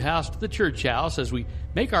on Roadhouse to the Church House as we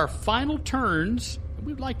make our final turns.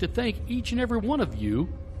 We'd like to thank each and every one of you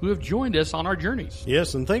who have joined us on our journeys.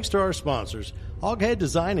 Yes, and thanks to our sponsors, Hoghead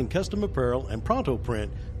Design and Custom Apparel and Pronto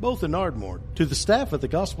Print, both in Ardmore, to the staff at the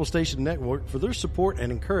Gospel Station Network for their support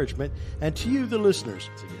and encouragement, and to you, the listeners.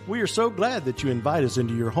 We are so glad that you invite us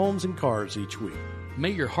into your homes and cars each week.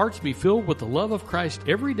 May your hearts be filled with the love of Christ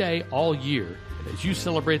every day, all year. And as you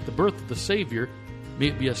celebrate the birth of the Savior, may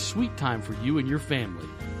it be a sweet time for you and your family.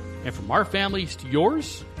 And from our families to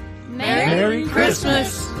yours, Merry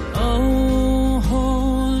Christmas. Oh,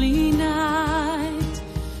 holy night,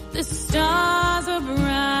 the stars are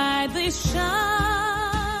brightly shining.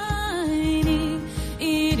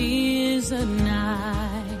 It is a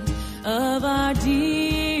night of our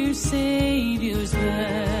dear Savior's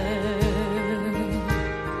birth.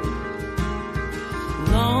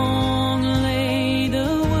 Long lay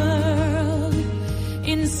the world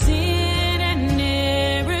in sin and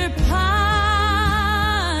error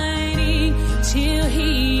pining, till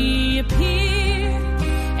he appeared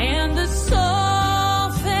and the soul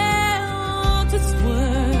felt its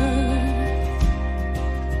worth.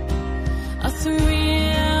 A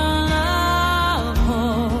thrill of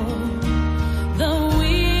hope, the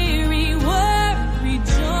weary world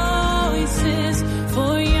rejoices,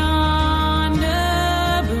 for yonder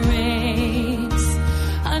breaks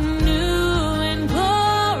a new and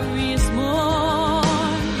glorious morn.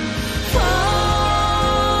 Fall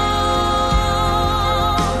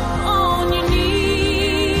on your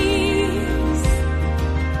knees.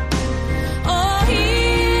 Oh, hear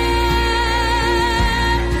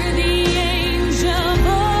the angel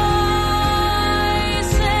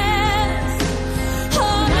voices.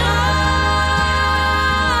 Oh,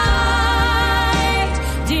 night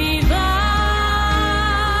divine.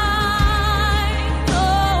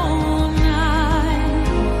 Oh,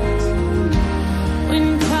 night when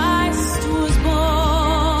Christ was born.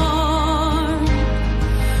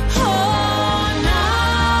 Oh,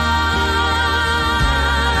 night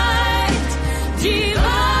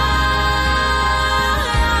divine.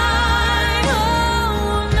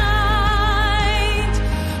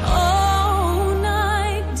 Oh,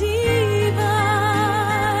 night divine.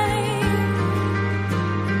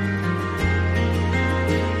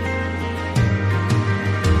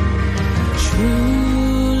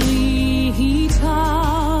 Truly he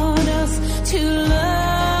taught us to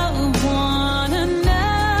love one another.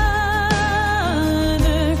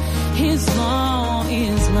 His law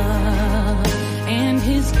is love and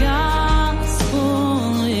his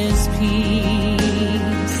gospel is peace.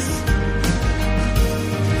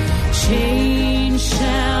 Chains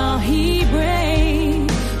shall he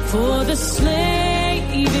break, for the slave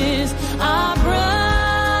is our brother,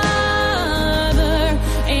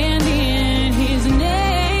 and in his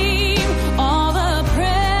name all the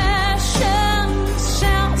precious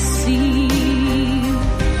shall see.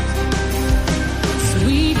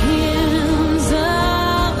 Sweet hymns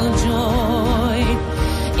of joy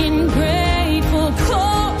in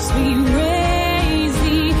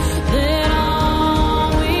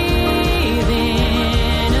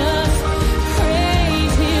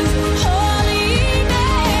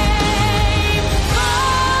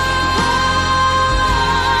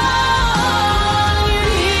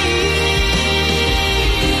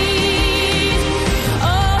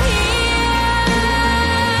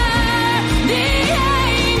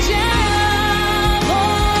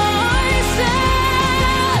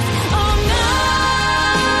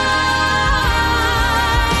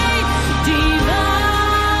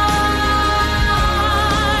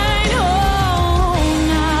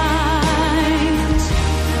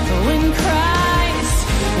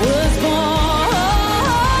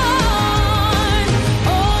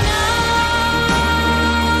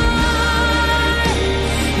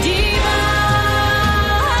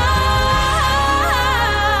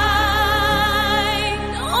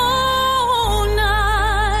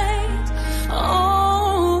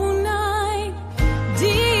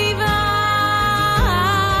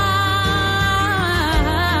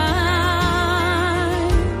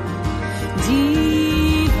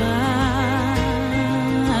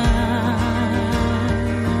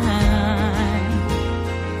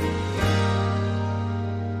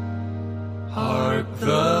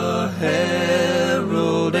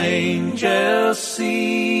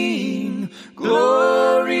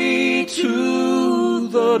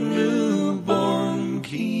the newborn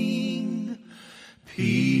King.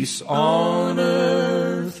 Peace on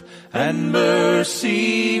earth and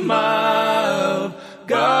mercy mild,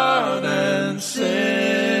 God and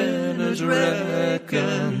sinners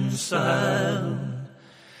reconciled.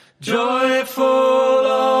 Joyful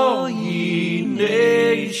all ye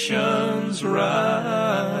nations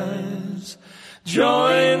rise,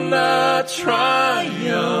 join the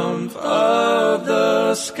triumph of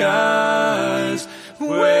the skies,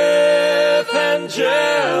 with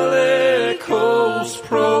angelic hosts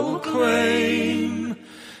proclaim,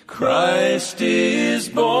 Christ is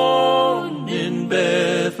born in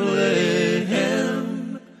Bethlehem.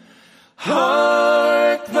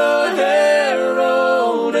 Hark the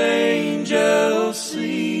herald angels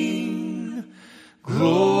sing,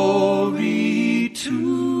 glory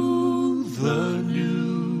to the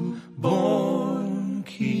newborn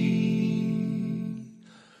King.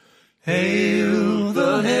 Hail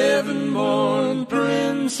the heaven-born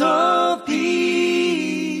Prince of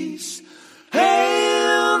Peace.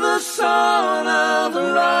 Hail the Son of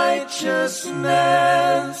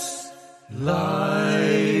Righteousness.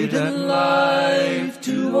 Light and life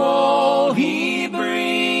to all he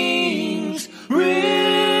brings,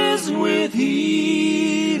 risen with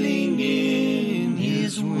healing in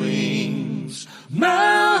his wings.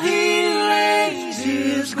 Now he lays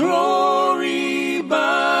his glory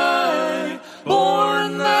by,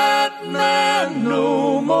 born that man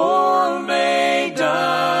no more may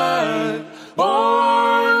die,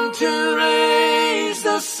 born to raise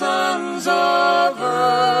the sons of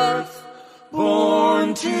earth,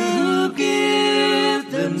 born to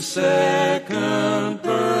give them second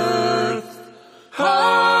birth.